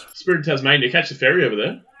 How much? Spirit of Tasmania. Catch the ferry over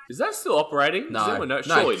there. Is that still operating? Does No, anyone know? no.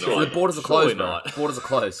 Surely not. The borders are Surely closed, bro. not. Borders are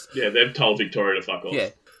closed. Yeah, they've told Victoria to fuck off. Yeah.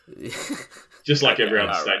 Just like every other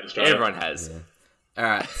Alright. state in Australia. Everyone has. All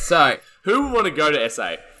right. So, Who would want to go to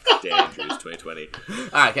SA? Dan Andrews 2020.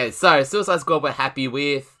 okay. So, Suicide Squad, we're happy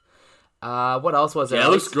with. What else was there? Yeah,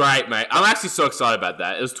 it looks great, mate. I'm actually so excited about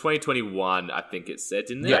that. It was 2021, I think it said,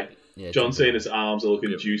 didn't it? Yeah. Yeah, John Cena's arms are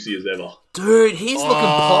looking juicy as ever. Dude, he's looking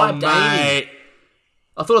piped, ain't he? mate.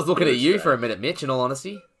 I thought I was looking at Looks you great. for a minute, Mitch. In all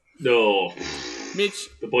honesty. No. Mitch,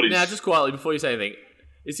 The body's- now just quietly before you say anything,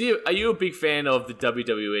 are you a big fan of the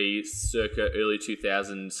WWE circa early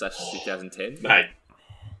 2000/2010? Mate.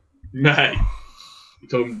 You're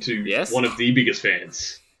talking to Yes? one of the biggest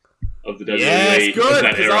fans of the WWE Yes, of good,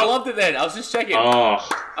 that because era. I loved it then. I was just checking. Oh,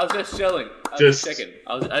 I was just chilling. I was Just- just checking.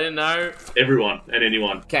 I didn't know. everyone and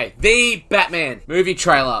anyone. Okay, the Batman movie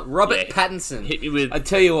trailer. Robert Yeah. Pattinson. Hit me with- I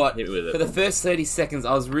tell you what. hit me with it. For the first 30 seconds,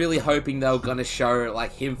 I was really hoping they were gonna show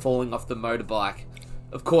like him falling off the motorbike.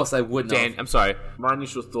 Of course, they wouldn't. Dan, have. I'm sorry. My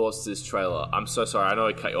initial thoughts to this trailer. I'm so sorry. I know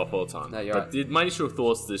I cut you off all the time. No, you're but right. my initial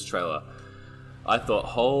thoughts to this trailer, I thought,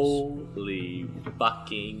 holy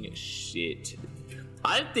fucking shit.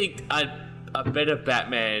 I think a better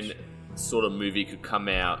Batman sort of movie could come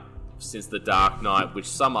out since The Dark Knight, which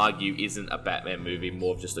some argue isn't a Batman movie,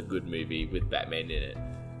 more of just a good movie with Batman in it.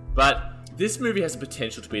 But this movie has the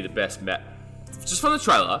potential to be the best, just from the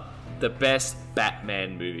trailer, the best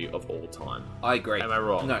Batman movie of all time. I agree. Am I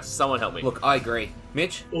wrong? No. Someone help me. Look, I agree.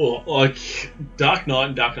 Mitch? Oh, like Dark Knight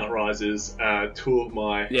and Dark Knight Rises are two of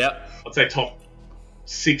my, Yeah. I'd say, top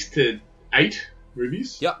 6 to 8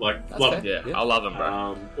 movies. Yep, Like, that's love fair. them. Yeah, I love them,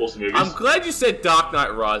 bro. Awesome movies. I'm glad you said Dark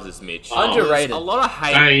Knight Rises, Mitch. Underrated. A lot of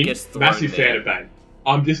hate Bane, gets thrown massive there. fan of Bane.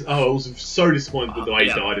 I was so disappointed with the way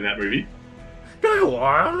yeah. he died in that movie.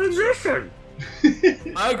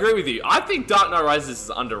 I agree with you. I think Dark Knight Rises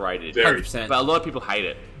is underrated. Very. 100%. But a lot of people hate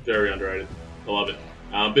it. Very underrated. I love it.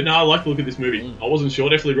 But no, I like the look of this movie. I wasn't sure.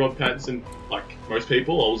 Definitely Robert Pattinson, like most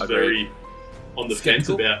people. I was Agreed. very on the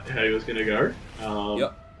Skeptical. fence about how he was going to go.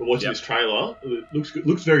 Yep. But watching Yep. this trailer, it looks good.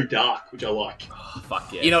 Looks very dark, which I like. Oh,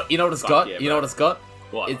 fuck yeah. You know what it's Fuck got? yeah, You know bro. what it's got?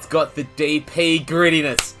 What? It's got the DP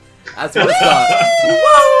grittiness. That's what it's got.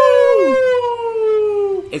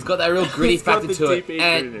 It's got that real gritty It's got factor the to it. DP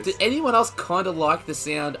And grittiness. did anyone else kind of like the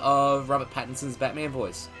sound of Robert Pattinson's Batman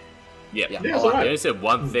voice? Yeah. Yeah. Yeah, it's I alright. only said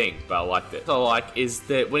one thing, but I liked it. What I like is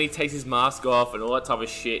that when he takes his mask off and all that type of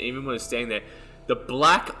shit, even when he's standing there, the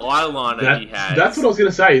black eyeliner he has. That's what I was going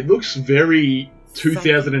to say. It looks very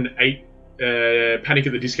 2008 Panic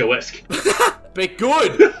at the Disco-esque. But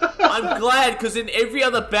good. I'm glad, because in every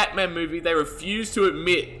other Batman movie, they refuse to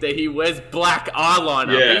admit that he wears black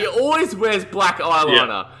eyeliner. Yeah. But he always wears black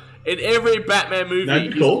eyeliner. In every Batman movie, No,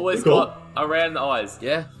 he's good call, always good call. got around the eyes.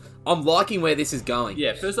 Yeah. I'm liking where this is going.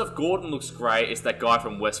 Yeah, first off, Gordon looks great. It's that guy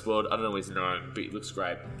from Westworld. I don't know his name, but he looks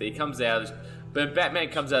great. But he comes out, but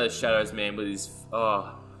Batman comes out of the shadows, man, with his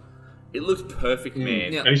it looks perfect,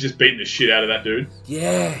 man. Yeah. And he's just beating the shit out of that dude.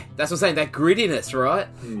 Yeah. That's what I'm saying. That grittiness, right?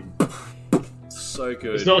 So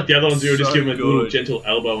good. It's not like the other ones who just So give him a little good. gentle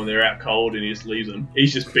elbow when they're out cold and he just leaves them.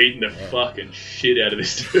 He's just beating the fucking shit out of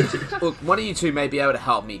this dude. Look, one of you two may be able to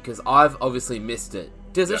help me because I've obviously missed it.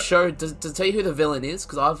 Does it show? Does it tell you who the villain is?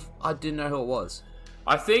 Because I didn't know who it was.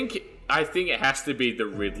 I think it has to be the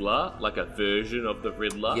Riddler, like a version of the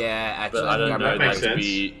Riddler. Yeah, actually, But I don't know makes that to sense.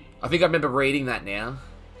 be I think I remember reading that now.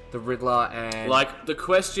 The Riddler and like the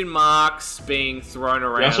question marks being thrown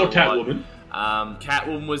around. I saw a lot. Catwoman.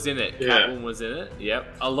 Catwoman was in it. Yeah. Catwoman was in it.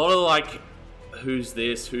 Yep. A lot of like who's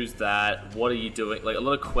this, who's that, what are you doing? Like, a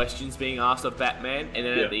lot of questions being asked of Batman, and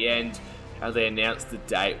then at the end, how they announced the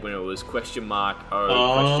date when it was question mark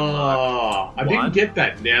I didn't get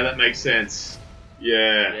that. Now that makes sense.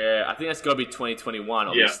 Yeah. Yeah, I think that's got to be 2021,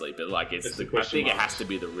 obviously, but like, I think it has to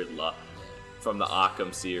be the Riddler from the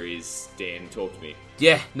Arkham series. Dan, talk to me.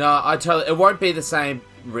 Yeah, no, it won't be the same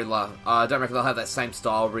Riddler. I don't reckon they'll have that same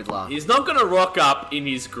style Riddler. He's not going to rock up in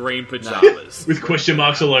his green pajamas. With question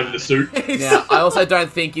marks all over the suit. Now, I also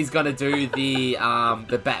don't think he's going to do the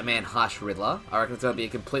Batman Hush Riddler. I reckon it's going to be a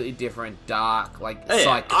completely different, dark,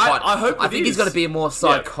 psychotic. I hope I think he's going to be more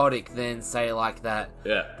psychotic than, say, like that.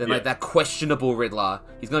 Like that questionable Riddler.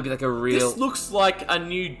 He's going to be like a real. This looks like a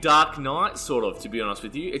new Dark Knight, sort of. To be honest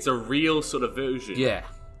with you, it's a real sort of version. Yeah,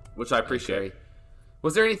 which I appreciate.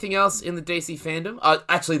 Was there anything else in the DC fandom?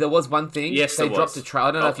 Actually, there was one thing. Yes, they dropped a trailer.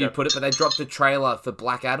 I don't know if you put it, but they dropped a trailer for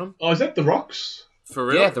Black Adam. Oh, is that The Rock's? For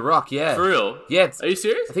real? Yeah, The Rock, yeah. For real? Yeah. Are you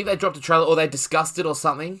serious? I think they dropped a trailer, or they discussed it or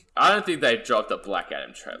something. I don't think they dropped a Black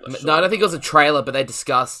Adam trailer. No, I don't think it was a trailer, but they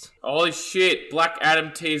discussed. Holy shit, Black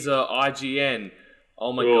Adam teaser, IGN.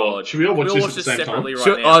 Oh my god. Should we all watch this at the same time?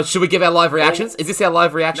 Right now? Should we give our live reactions? Is this our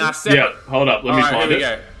live reaction? Nah, separate. Yeah, hold up, let me find here it. We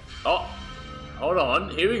go. Oh, hold on,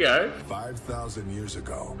 here we go. 5,000 years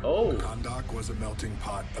ago, Kahndaq was a melting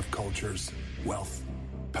pot of cultures, wealth,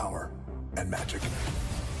 power, and magic.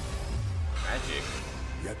 Magic?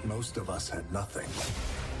 Yet most of us had nothing,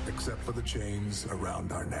 except for the chains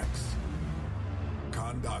around our necks.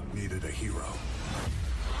 Kahndaq needed a hero.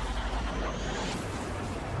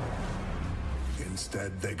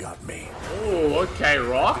 Instead, they got me. Oh, okay,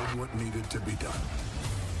 Rock. Did what needed to be done,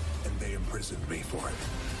 and they imprisoned me for it.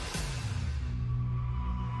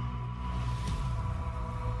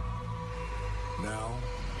 Now,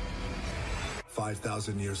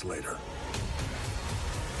 5,000 years later,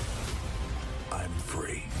 I'm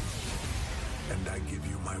free, and I give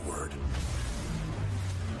you my word.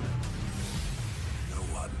 No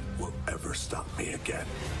one will ever stop me again.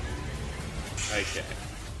 Okay.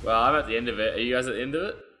 Well, I'm at the end of it. Are you guys at the end of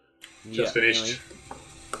it? Just finished.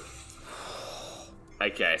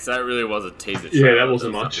 Okay, so that really was a teaser. Yeah, that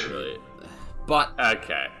wasn't much. Really... But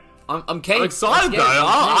okay, I'm keen. I'm excited though.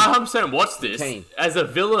 I 100% watch this. Keen. As a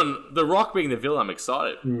villain, The Rock being the villain, I'm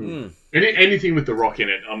excited. Anything with The Rock in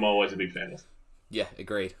it, I'm always a big fan of. Yeah,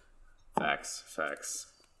 agreed. Facts. All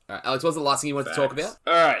right, Alex, what's the last thing you wanted to talk about?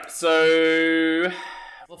 All right, so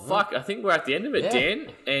fuck. I think we're at the end of it,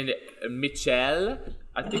 Dan and Mitchell.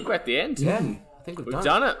 I think we're at the end. Yeah. I think we've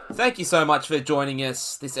done it. Thank you so much for joining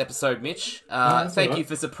us this episode, Mitch. Thank you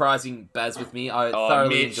for surprising Baz with me. I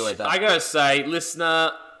thoroughly enjoyed that. I gotta say,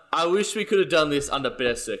 listener, I wish we could have done this under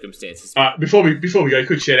better circumstances. Before we go,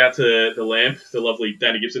 quick shout out to the Lamp, the lovely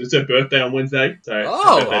Dana Gibson. It's her birthday on Wednesday. So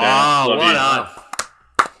well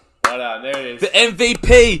done. There it is. The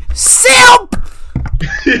MVP, Simp!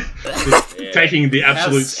 Taking the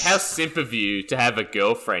absolute... How simp of you to have a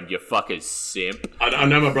girlfriend, you fucking simp. I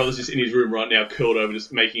know my brother's just in his room right now, curled over,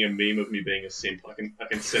 just making a meme of me being a simp. I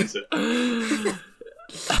can sense it.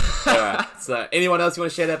 Alright, so anyone else you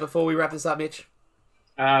want to shout out before we wrap this up, Mitch?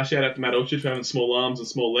 Shout out to Matt Orchard for having small arms and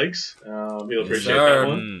small legs. He'll appreciate that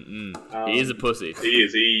one. He is a pussy. He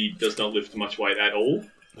is. He does not lift much weight at all.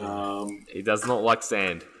 He does not like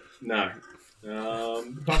sand. No.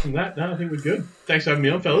 Apart from that, no, I think we're good. Thanks for having me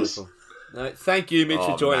on, fellas. No, thank you, Mitch,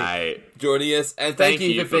 for joining us, and thank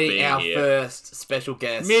you for being our first special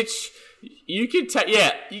guest. Mitch, you can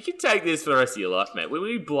take this for the rest of your life, mate. When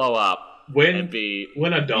we blow up, when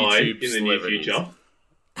I die in the near future,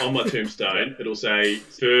 on my tombstone, it'll say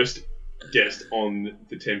first guest on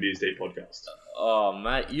the 10 Beers Deep podcast. Oh,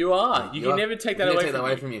 mate, you are. You can never take that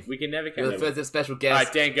away from you. We can never You're the first special guest. All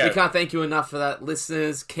right, Dan, go. We can't thank you enough for that.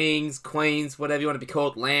 Listeners, kings, queens, whatever you want to be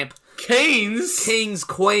called, Lamp. Kings? Kings,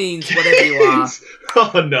 queens, whatever you are.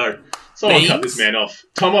 Oh, no. Someone cut this man off.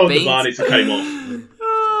 Tomo and the bar needs to cut him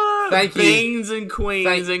off. Thank you. Beans and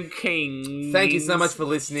queens and kings. Thank you so much for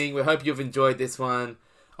listening. We hope you've enjoyed this one.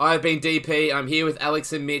 I've been DP. I'm here with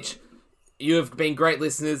Alex and Mitch. You have been great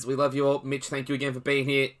listeners. We love you all. Mitch, thank you again for being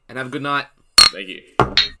here, and have a good night. Thank you.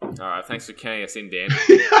 Alright, thanks for counting us in, Dan.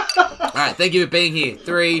 Alright, thank you for being here.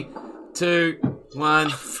 3, 2, 1.